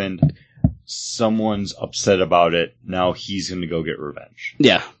happened, someone's upset about it, now he's going to go get revenge.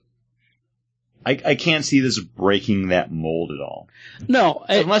 Yeah. I can't see this breaking that mold at all. No.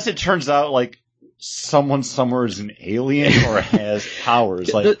 Unless it turns out like someone somewhere is an alien or has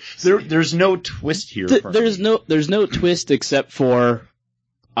powers. Like there's no twist here. There's no twist except for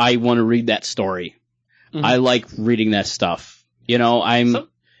I want to read that story. Mm-hmm. I like reading that stuff.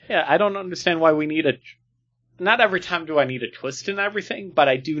 I don't understand why we need not every time do I need a twist in everything, but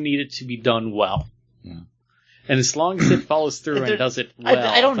I do need it to be done well. Yeah. And as long as it follows through and does it well,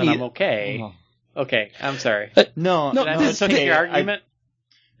 then I'm okay. Oh. Okay, I'm sorry. No, that's okay. Your argument?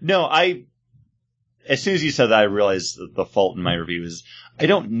 As soon as you said that, I realized that the fault in my review is I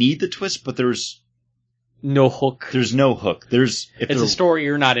don't need the twist, but there's no hook. There's no hook. It's a story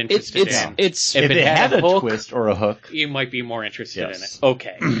you're not interested in. If it had a hook, twist or a hook, you might be more interested in it.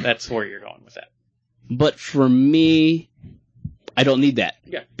 Okay, that's where you're going with that. But for me, I don't need that.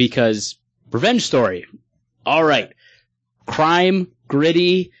 Yeah. Because revenge story. All right. Crime,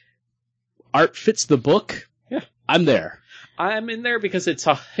 gritty, art fits the book. Yeah. I'm there. I'm in there because it's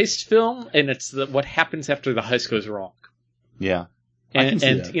a heist film, and it's what happens after the heist goes wrong. Yeah. And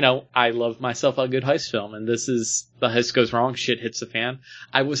I love myself a good heist film, and this is the heist goes wrong, shit hits the fan.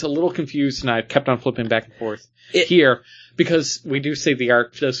 I was a little confused, and I kept on flipping back and forth here, because we do say the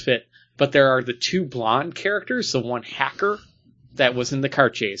art does fit, but there are the two blonde characters, the one hacker that was in the car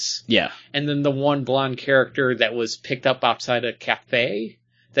chase. Yeah. And then the one blonde character that was picked up outside a cafe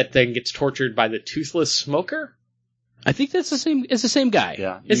that then gets tortured by the toothless smoker. I think that's the same. It's the same guy.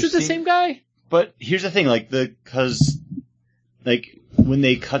 Yeah. Is it the same guy? But here's the thing, because when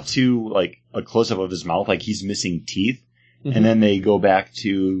they cut to like a close up of his mouth, like he's missing teeth, and then they go back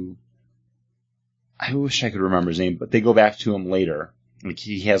to, I wish I could remember his name, but they go back to him later. Like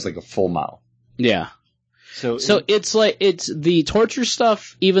he has like a full mouth. Yeah. So it's the torture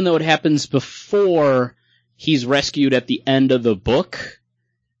stuff, even though it happens before he's rescued at the end of the book.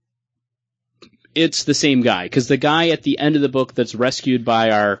 It's the same guy, because the guy at the end of the book that's rescued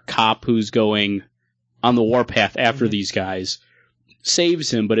by our cop who's going on the warpath after these guys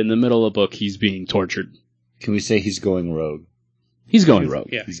saves him, but in the middle of the book he's being tortured. Can we say he's going rogue? He's going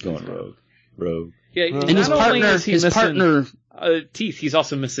rogue. Yeah. He's going rogue. Yeah, and his partner, teeth. He's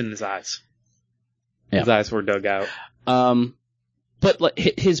also missing his eyes. Yeah. His eyes were dug out. But like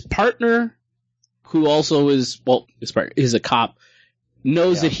his partner, who also is a cop,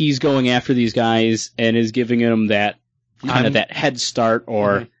 knows that he's going after these guys and is giving him that kind of that head start.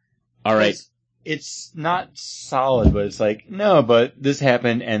 Or all right, it's not solid, but it's like no, but this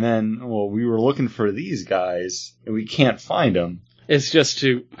happened, and then we were looking for these guys and we can't find them. It's just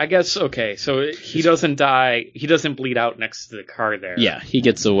I guess, okay, so he doesn't die, he doesn't bleed out next to the car there. Yeah, he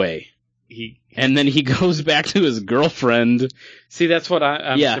gets away. And then he goes back to his girlfriend. See, that's what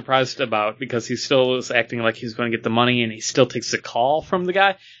I'm surprised about, because he still is acting like he's going to get the money, and he still takes a call from the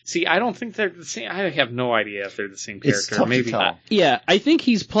guy. See, I don't think they're the same. I have no idea if they're the same character. It's tough Maybe. to tell. Yeah, I think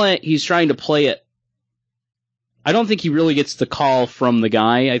he's trying to play it. I don't think he really gets the call from the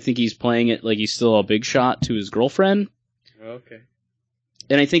guy. I think he's playing it like he's still a big shot to his girlfriend. Okay.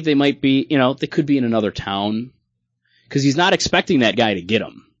 And I think they might be, they could be in another town, because he's not expecting that guy to get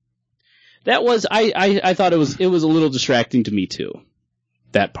him. That was, I thought it was a little distracting to me too,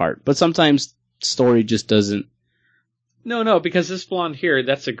 that part. But sometimes story just doesn't. No, because this blonde here,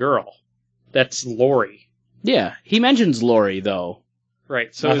 that's a girl. That's Lori. Yeah, he mentions Lori though.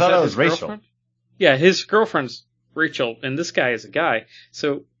 Right. So I is thought that it was his Rachel. girlfriend? Yeah, his girlfriend's Rachel, and this guy is a guy.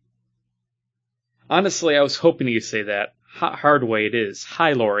 So honestly, I was hoping you'd say that. Hard way it is.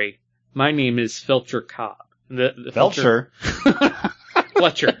 Hi, Lori. My name is Felcher Cobb. The Felcher?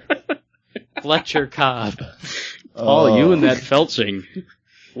 Fletcher. Fletcher Cobb. Oh, you and that felching.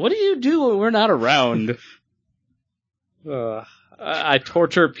 What do you do when we're not around? I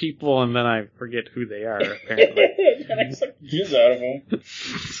torture people and then I forget who they are, apparently. Jizz out of them.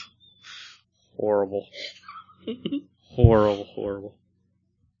 Horrible. Horrible.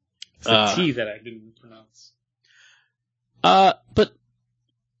 It's a T that I didn't pronounce. But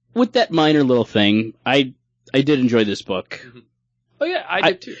with that minor little thing, I did enjoy this book. Mm-hmm. Oh yeah,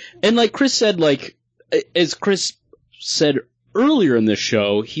 I did too. And like Chris said, as Chris said earlier in this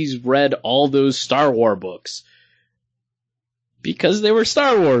show, he's read all those Star Wars books because they were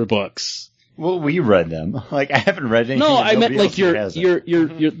Star Wars books. Well, we read them. I haven't read anything. No, I meant like your the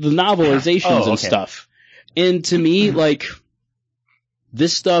novelizations and stuff. And to me,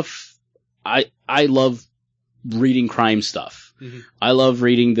 this stuff, I love reading crime stuff. Mm-hmm. I love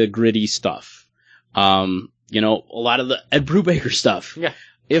reading the gritty stuff. A lot of the Ed Brubaker stuff. Yeah.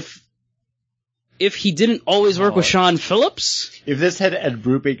 If he didn't always work with Sean Phillips, if this had Ed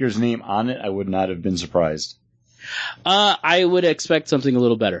Brubaker's name on it, I would not have been surprised. I would expect something a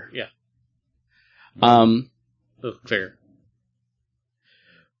little better. Yeah. Fair.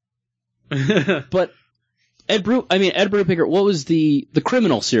 But Ed Brubaker, what was the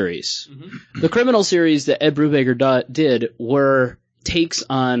Criminal series? Mm-hmm. The Criminal series that Ed Brubaker did were takes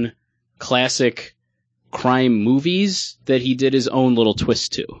on classic crime movies that he did his own little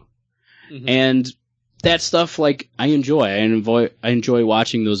twist to. Mm-hmm. And that stuff, I enjoy. I enjoy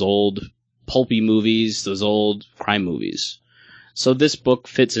watching those old pulpy movies, those old crime movies. So this book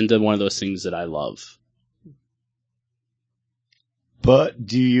fits into one of those things that I love. But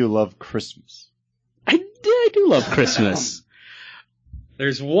do you love Christmas? I do love Christmas.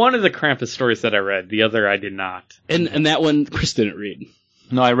 There's one of the Krampus stories that I read. The other I did not. And that one Chris didn't read.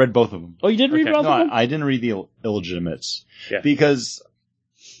 No, I read both of them. Oh, you did read both No, of them? I didn't read the illegitimates. Yeah. Because,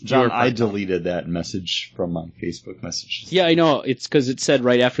 John, I part-time. deleted that message from my Facebook messages. Yeah, I know. It's because it said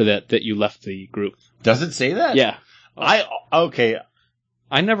right after that you left the group. Does it say that? Yeah. Okay.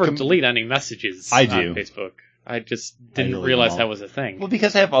 I never delete any messages I on do. Facebook. I just didn't delete realize them all. that was a thing. Well,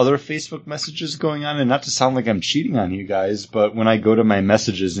 because I have other Facebook messages going on, and not to sound like I'm cheating on you guys, but when I go to my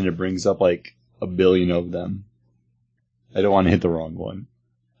messages and it brings up like a billion of them, I don't want to hit the wrong one.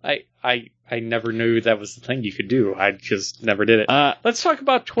 I never knew that was the thing you could do. I just never did it. Let's talk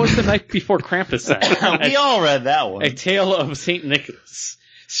about Twas the Night Before Krampus then. We all read that one. A Tale of St. Nicholas.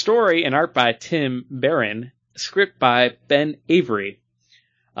 Story and art by Tim Barron. Script by Ben Avery.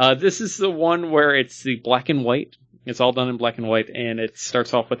 This is the one where it's the black and white. It's all done in black and white, and it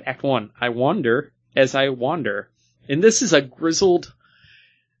starts off with Act 1. I wander as I wander. And this is a grizzled,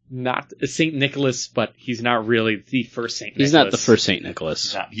 not a St. Nicholas, but he's not really the first St. Nicholas. He's not the first St.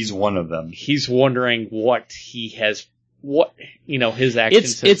 Nicholas. He's one of them. He's wondering what his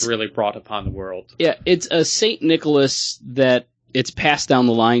actions has really brought upon the world. Yeah, it's a St. Nicholas that it's passed down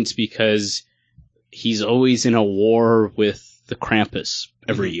the lines because he's always in a war with the Krampus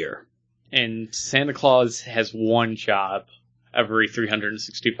every year. And Santa Claus has one job every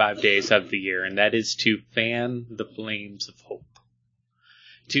 365 days of the year, and that is to fan the flames of hope.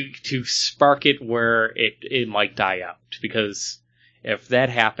 To spark it where it might die out. Because if that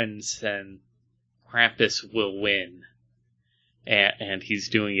happens, then Krampus will win. And he's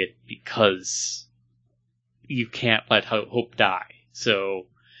doing it because you can't let hope die. So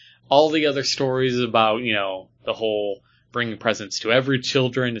all the other stories about, the whole bringing presents to every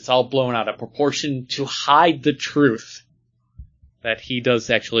children, it's all blown out of proportion to hide the truth that he does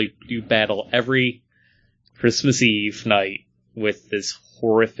actually do battle every Christmas Eve night with this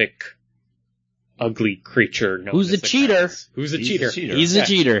horrific, ugly creature known Who's as a the cheater? Krampus. Who's a He's cheater? a cheater. He's a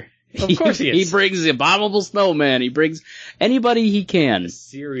cheater. Of course he is. He brings the abominable snowman. He brings anybody he can. A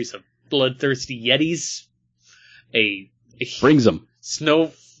series of bloodthirsty yetis, Brings them.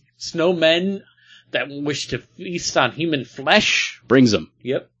 snowmen that wish to feast on human flesh. Brings them.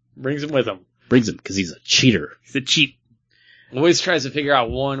 Yep, brings him with him. Brings him because he's a cheater. He's a cheat. Always tries to figure out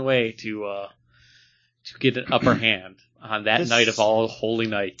one way to get an upper hand on that night of all holy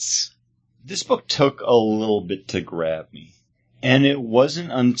nights. This book took a little bit to grab me. And it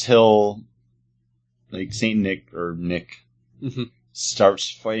wasn't until like Saint Nick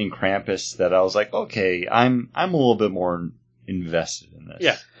starts fighting Krampus that I was like, okay, I'm a little bit more invested in this.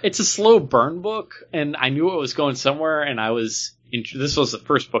 Yeah, it's a slow burn book, and I knew it was going somewhere, and this was the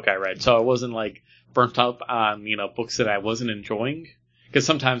first book I read, so I wasn't like burnt up on books that I wasn't enjoying. Because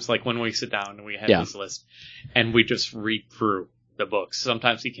sometimes, like when we sit down and we have this list, and we just read through the books,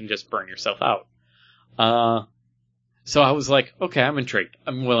 sometimes you can just burn yourself out. So I was like, okay, I'm intrigued.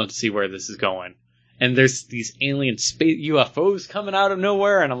 I'm willing to see where this is going. And there's these alien space UFOs coming out of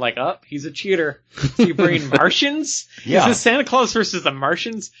nowhere, and I'm like, oh, he's a cheater. Is he bringing Martians? Yeah. Is this Santa Claus versus the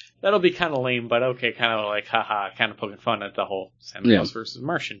Martians? That'll be kind of lame, but okay, kind of like, haha, kind of poking fun at the whole Santa Claus versus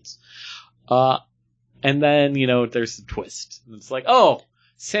Martians. And then, there's the twist. It's like, oh,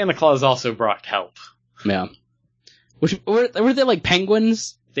 Santa Claus also brought help. Yeah. Were they like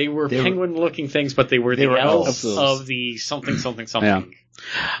penguins? They were penguin-looking things, but they were the elves of the something. Yeah.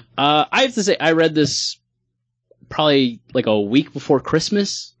 I have to say, I read this probably like a week before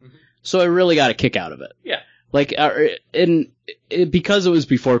Christmas, so I really got a kick out of it. Yeah. Like, because it was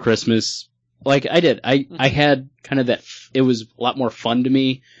before Christmas, like I had kind of that. It was a lot more fun to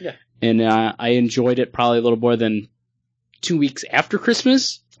me. Yeah. And I enjoyed it probably a little more than 2 weeks after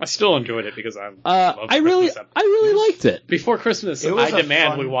Christmas. I still enjoyed it because I really liked it. Before Christmas, I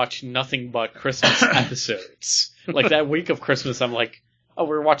demand we watch nothing but Christmas episodes. Like that week of Christmas, I'm like, oh,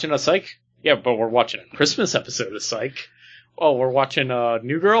 we're watching a Psych? Yeah, but we're watching a Christmas episode of Psych. Oh, we're watching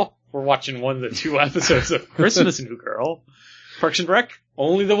New Girl? We're watching one of the 2 episodes of Christmas New Girl. Parks and Rec?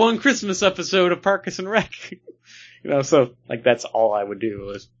 Only the 1 Christmas episode of Parks and Rec. So like that's all I would do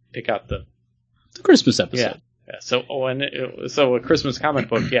was pick out the Christmas episode. Yeah. So a Christmas comic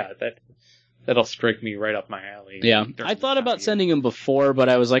book, that'll strike me right up my alley. Yeah. I thought about sending them before, but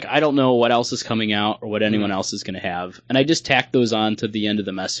I was like, I don't know what else is coming out or what anyone else is going to have. And I just tacked those on to the end of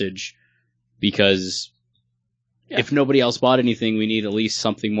the message because if nobody else bought anything, we need at least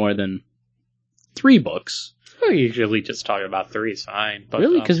something more than 3 books. We usually just talk about 3 is fine. But,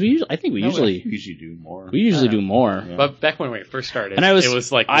 really? Because we usually do more. We usually do more. Yeah. But back when we first started, and it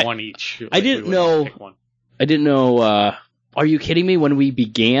was like 1 each. I didn't know are you kidding me? When we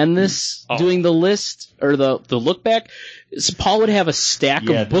began this, doing the list, or the look back, Paul would have a stack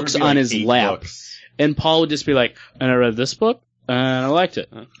of books on his lap. Books. And Paul would just be like, and I read this book, and I liked it.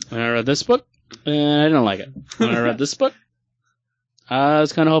 And I read this book, and I didn't like it. And I read this book, I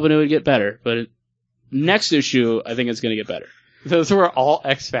was kind of hoping it would get better. But next issue, I think it's going to get better. Those were all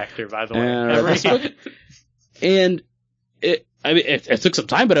X Factor, by the way. And it took some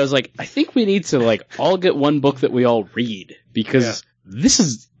time, but I was like, I think we need to like all get one book that we all read, because this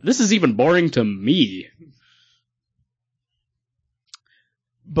is even boring to me.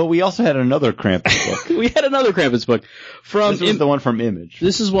 But we also had another Krampus book. We had another Krampus book from. This was the one from Image.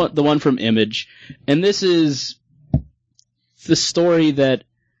 This is the one from Image, and this is the story that.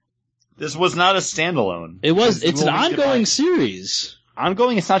 This was not a standalone. It's an ongoing series.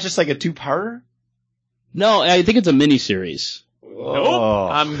 Ongoing? It's not just like a two-parter? No, I think it's a mini-series.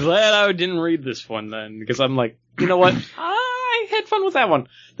 Nope. I'm glad I didn't read this one then, because I'm like, you know what? I had fun with that one.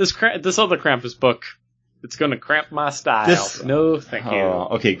 This other Krampus book, it's going to cramp my style. No, thank you.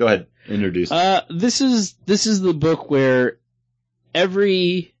 Okay, go ahead. Introduce. This is the book where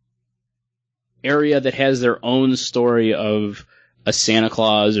every area that has their own story of a Santa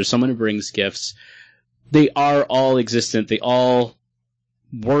Claus or someone who brings gifts, they are all existent. They all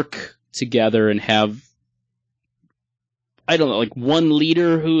work together and have, I don't know, like one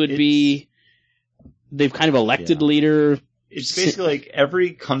leader who would be, they've kind of elected leader. It's basically like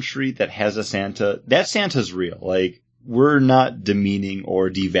every country that has a Santa, that Santa's real. Like, we're not demeaning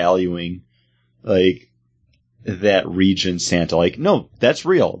or devaluing, like, that region Santa. Like, no, that's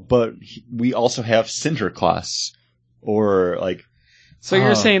real. But we also have Sinterklaas. Or, like... So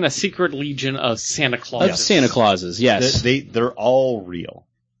you're saying a secret legion of Santa Clauses. Of Santa Clauses, yes. They're all real.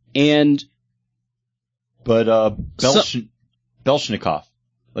 And... But, Belschnikov,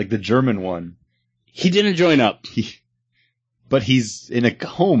 like the German one... He didn't join up. But he's in a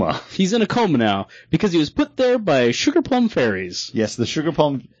coma. He's in a coma now, because he was put there by Sugar Plum Fairies. Yes, the Sugar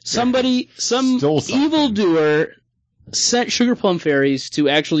Plum... Some evildoer sent Sugar Plum Fairies to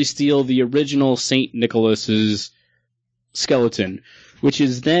actually steal the original St. Nicholas's skeleton, which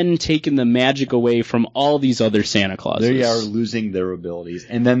is then taking the magic away from all these other Santa Clauses. They are losing their abilities,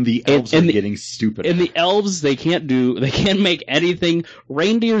 and then the elves are getting stupid. And the elves, they can't make anything.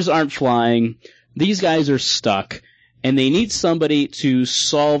 Reindeers aren't flying. These guys are stuck, and they need somebody to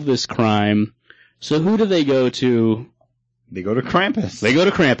solve this crime. So who do they go to? They go to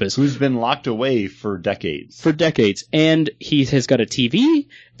Krampus. Who's been locked away for decades. And he has got a TV,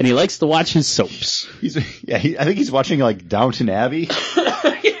 and he likes to watch his soaps. I think he's watching, like, Downton Abbey.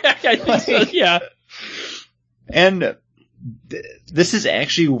 Yeah. And this is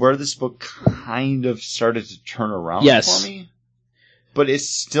actually where this book kind of started to turn around for me. But it's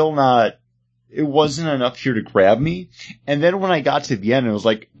still not... It wasn't enough here to grab me. And then when I got to the end, it was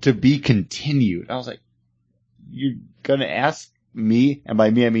like, to be continued. I was like, you're gonna ask me, and by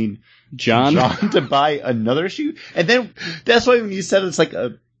me I mean John to buy another issue? And then that's why when you said it's like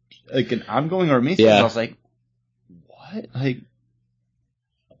an ongoing or a mini, I was like, what? Like,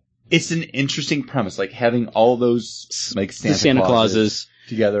 it's an interesting premise, like having all those like Santa Clauses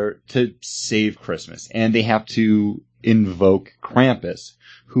together to save Christmas, and they have to invoke Krampus,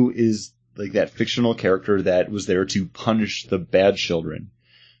 who is like that fictional character that was there to punish the bad children,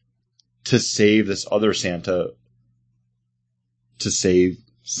 to save this other Santa, to save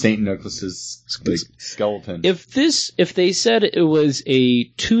St. Nicholas's skeleton. If they said it was a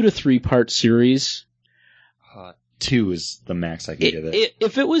 2 to 3 part series, 2 is the max I can give it.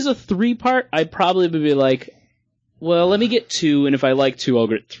 If it was a 3 part, I'd probably be like, well, let me get 2, and if I like 2, I'll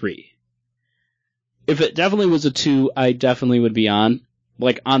get 3. If it definitely was a 2, I definitely would be on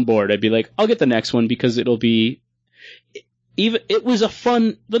board. I'd be like, I'll get the next one because it'll be, it was a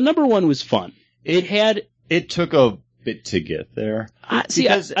fun, the number 1 was fun. It took a bit to get there.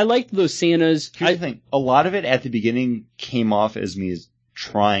 I liked those Santas. Here's the thing. A lot of it at the beginning came off as me as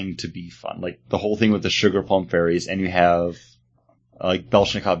trying to be fun. Like the whole thing with the Sugar Plum Fairies, and you have like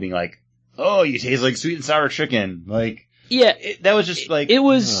Belschnikov being like, oh, you taste like sweet and sour chicken. Like, yeah, that was just like... It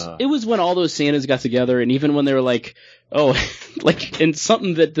was when all those Santas got together, and even when they were like, oh, like, and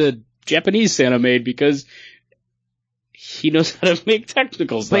something that the Japanese Santa made because he knows how to make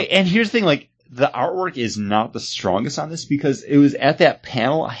technical stuff. And here's the thing, like, the artwork is not the strongest on this because it was at that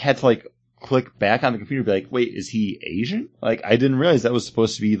panel, I had to, like, click back on the computer and be like, wait, is he Asian? Like, I didn't realize that was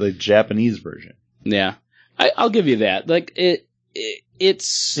supposed to be the Japanese version. Yeah. I'll give you that. Like,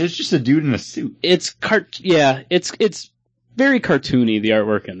 it's just a dude in a suit. It's very cartoony, the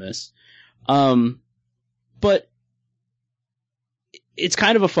artwork in this. But it's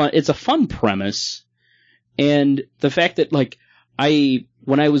kind of a fun premise. And the fact that, like,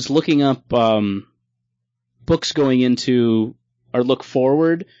 when I was looking up books going into, or look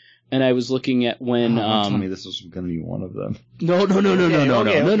forward, and I was looking at when... tell me this was going to be one of them.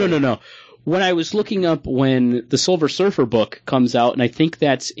 No. When I was looking up when the Silver Surfer book comes out, and I think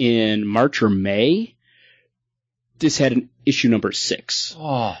that's in March or May, this had an issue number 6.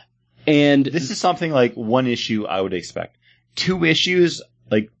 Oh. And this is something like one issue I would expect. 2 issues,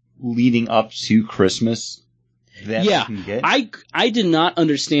 like, leading up to Christmas that yeah, you can get. I did not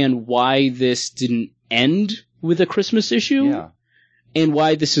understand why this didn't end with a Christmas issue. Yeah. And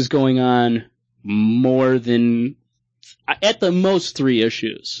why this is going on more than, at the most, 3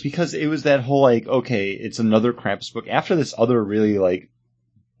 issues. Because it was that whole, like, okay, it's another Krampus book. After this other really, like,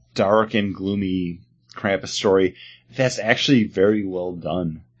 dark and gloomy Krampus story, that's actually very well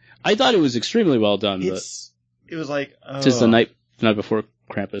done. I thought it was extremely well done. It was like... Just the night before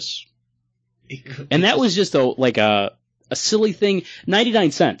Krampus. And that was just a silly thing.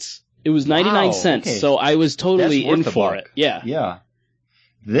 99 cents. It was 99 cents, okay. so I was totally in for buck. it. Yeah. Yeah.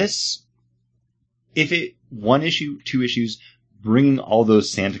 This, if it, 1 issue, 2 issues, bringing all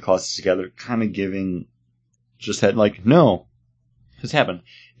those Santa Clauses together, kind of giving, just had like, no, this happened.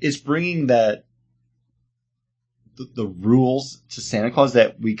 It's bringing that, the rules to Santa Claus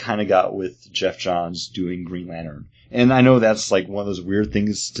that we kind of got with Jeff Johns doing Green Lantern. And I know that's like one of those weird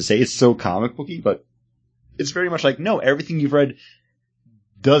things to say. It's so comic booky, but it's very much like, no, everything you've read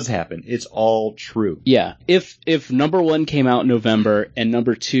does happen. It's all true. Yeah. If number 1 came out in November and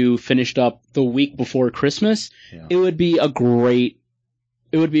number 2 finished up the week before Christmas, it would be a great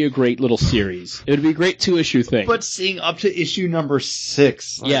little series. It would be a great 2-issue thing. But seeing up to issue number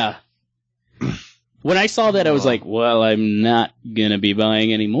 6. Like, yeah. When I saw that, I was like, well, I'm not gonna be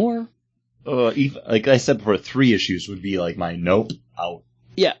buying any more. Like I said before, 3 issues would be like my nope, out.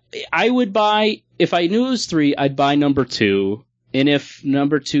 Yeah. I would buy, if I knew it was 3, I'd buy number 2. And if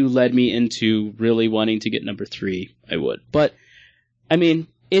number 2 led me into really wanting to get number 3, I would. But, I mean,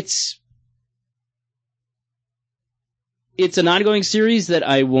 it's an ongoing series that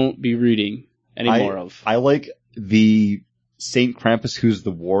I won't be reading any more of. I like the Saint Krampus who's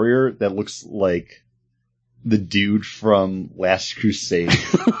the warrior that looks like the dude from Last Crusade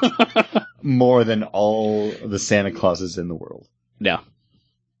more than all the Santa Clauses in the world. Yeah.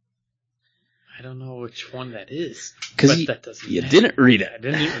 I don't know which one that is. Because that doesn't you matter. didn't read it. I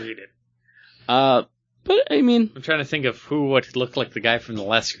didn't read it. But, I mean... I'm trying to think of who would look like the guy from The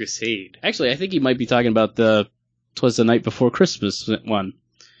Last Crusade. Actually, I think he might be talking about the 'Twas the Night Before Christmas one.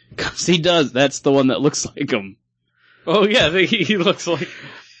 Because he does. That's the one that looks like him. Oh, yeah, he looks like...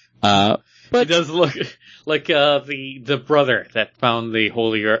 But he does look like the brother that found the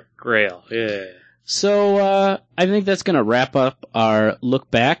Holy Grail. Yeah. So, I think that's going to wrap up our look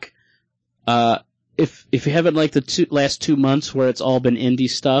back. If you haven't liked the last 2 months where it's all been indie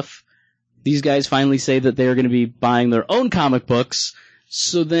stuff, these guys finally say that they're going to be buying their own comic books,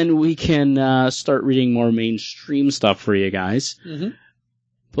 so then we can start reading more mainstream stuff for you guys. Mm-hmm.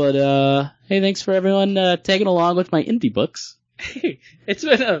 But, hey, thanks for everyone tagging along with my indie books. Hey, it's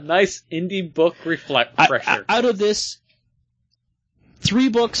been a nice indie book refresher. Out of this, 3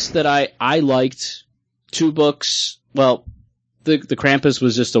 books that I liked, 2 books, well... The Krampus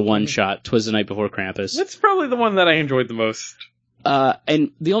was just a one-shot. 'Twas the Night Before Krampus. That's probably the one that I enjoyed the most.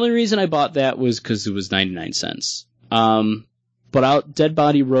 And the only reason I bought that was because it was 99 cents. But Dead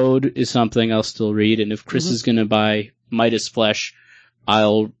Body Road is something I'll still read, and if Chris is gonna buy Midas Flesh,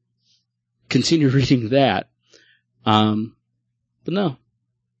 I'll continue reading that. But no.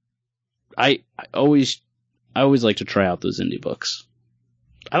 I always like to try out those indie books.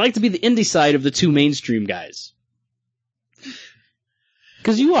 I like to be the indie side of the 2 mainstream guys.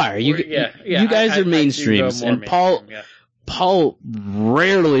 Because you are. You guys are mainstreams, and Paul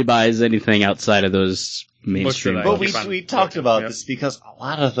rarely buys anything outside of those mainstream books. But we talked about this because a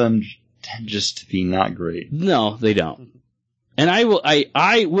lot of them tend just to be not great. No, they don't. And I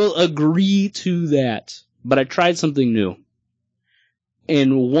will agree to that. But I tried something new.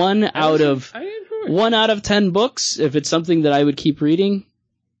 And 1 out of 10 books, if it's something that I would keep reading,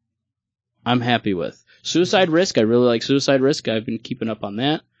 I'm happy with. Suicide Risk, I really like Suicide Risk. I've been keeping up on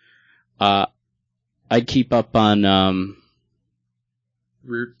that. I'd keep up on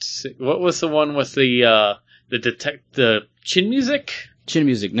what was the one with the Chin Music? Chin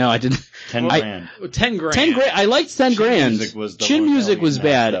Music. No, I didn't. 10 grand. 10 grand. 10 grand. I liked 10 grand. Chin Music was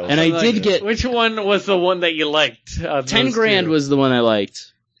bad, though. and I did get. Which one was the one that you liked? 10 grand was the one I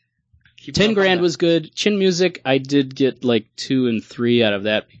liked. 10 grand was good. Chin Music, I did get like 2 and 3 out of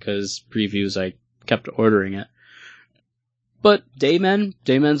that because previews I kept ordering it. But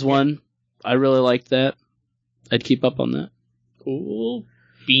Daymen's one, I really liked that. I'd keep up on that. Cool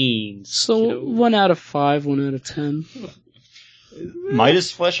beans. So kiddo. 1 out of 5, 1 out of 10.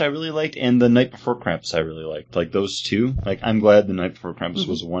 Midas Flesh I really liked, and The Night Before Krampus I really liked. Like, those two. Like, I'm glad The Night Before Krampus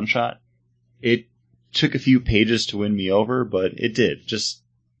was a one-shot. It took a few pages to win me over, but it did. Just,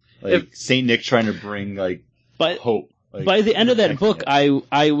 like, St. Nick trying to bring, like, hope. Like, By the end of that book, it.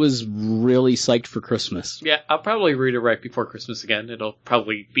 I was really psyched for Christmas. Yeah, I'll probably read it right before Christmas again. It'll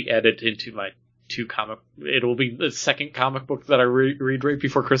probably be added into my it'll be the second comic book that I read right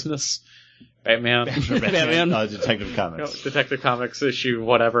before Christmas. Batman. Detective Comics. Detective Comics issue,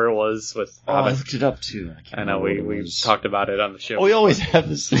 whatever it was with. I looked it up too. I know we talked about it on the show. Oh, we always have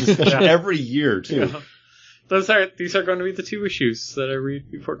this discussion every year too. Yeah. These are going to be the 2 issues that I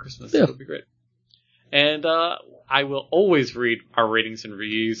read before Christmas. Yeah. It'll be great. And I will always read our ratings and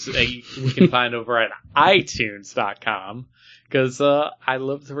reviews that we can find over at iTunes.com, because I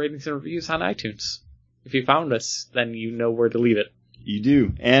love the ratings and reviews on iTunes. If you found us, then you know where to leave it. You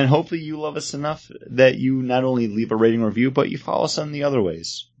do. And hopefully you love us enough that you not only leave a rating review, but you follow us on the other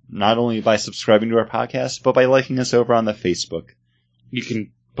ways. Not only by subscribing to our podcast, but by liking us over on the Facebook. You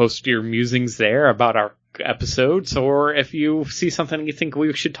can post your musings there about our episodes, or if you see something you think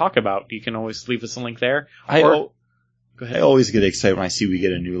we should talk about, you can always leave us a link there. Go ahead. I always get excited when I see we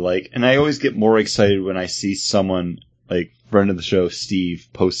get a new like, and I always get more excited when I see someone, like friend of the show, Steve,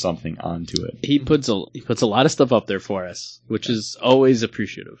 post something onto it. He puts a lot of stuff up there for us, which is always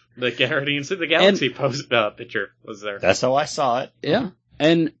appreciative. The Guardians of the Galaxy post picture was there. That's how I saw it. Yeah.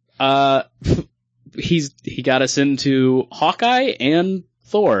 And he got us into Hawkeye and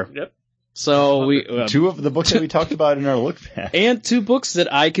Thor. Yep. So we 2 of the books that we talked about in our look back, and 2 books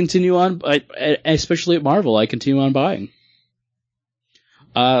that I continue on, especially at Marvel, I continue on buying.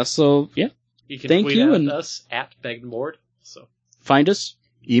 So yeah, you can thank tweet you, at and us at Bagdenboard. So find us.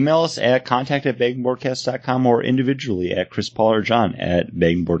 Email us at contact@bagdenboardcast.com or individually at Chris Paul or John at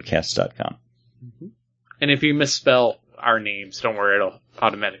bagdenboardcast.com. And if you misspell our names, don't worry, it'll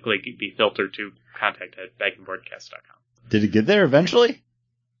automatically be filtered to contact@bagdenboardcast.com. Did it get there eventually?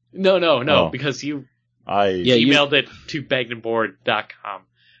 No, Oh. because you Yeah, emailed it to bagdenboard.com.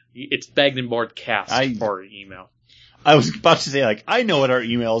 It's Bagdenboardcast for email. I was about to say, like, I know what our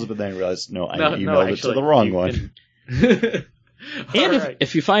email is, but then I realized, I emailed it to the wrong one. And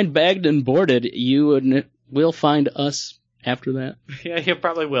if you find bagged and boarded, you will find us after that. Yeah, you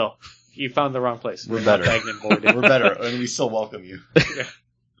probably will. You found the wrong place. We're better. Bagged and boarded. We're better, and we still welcome you.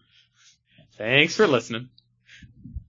 Thanks for listening.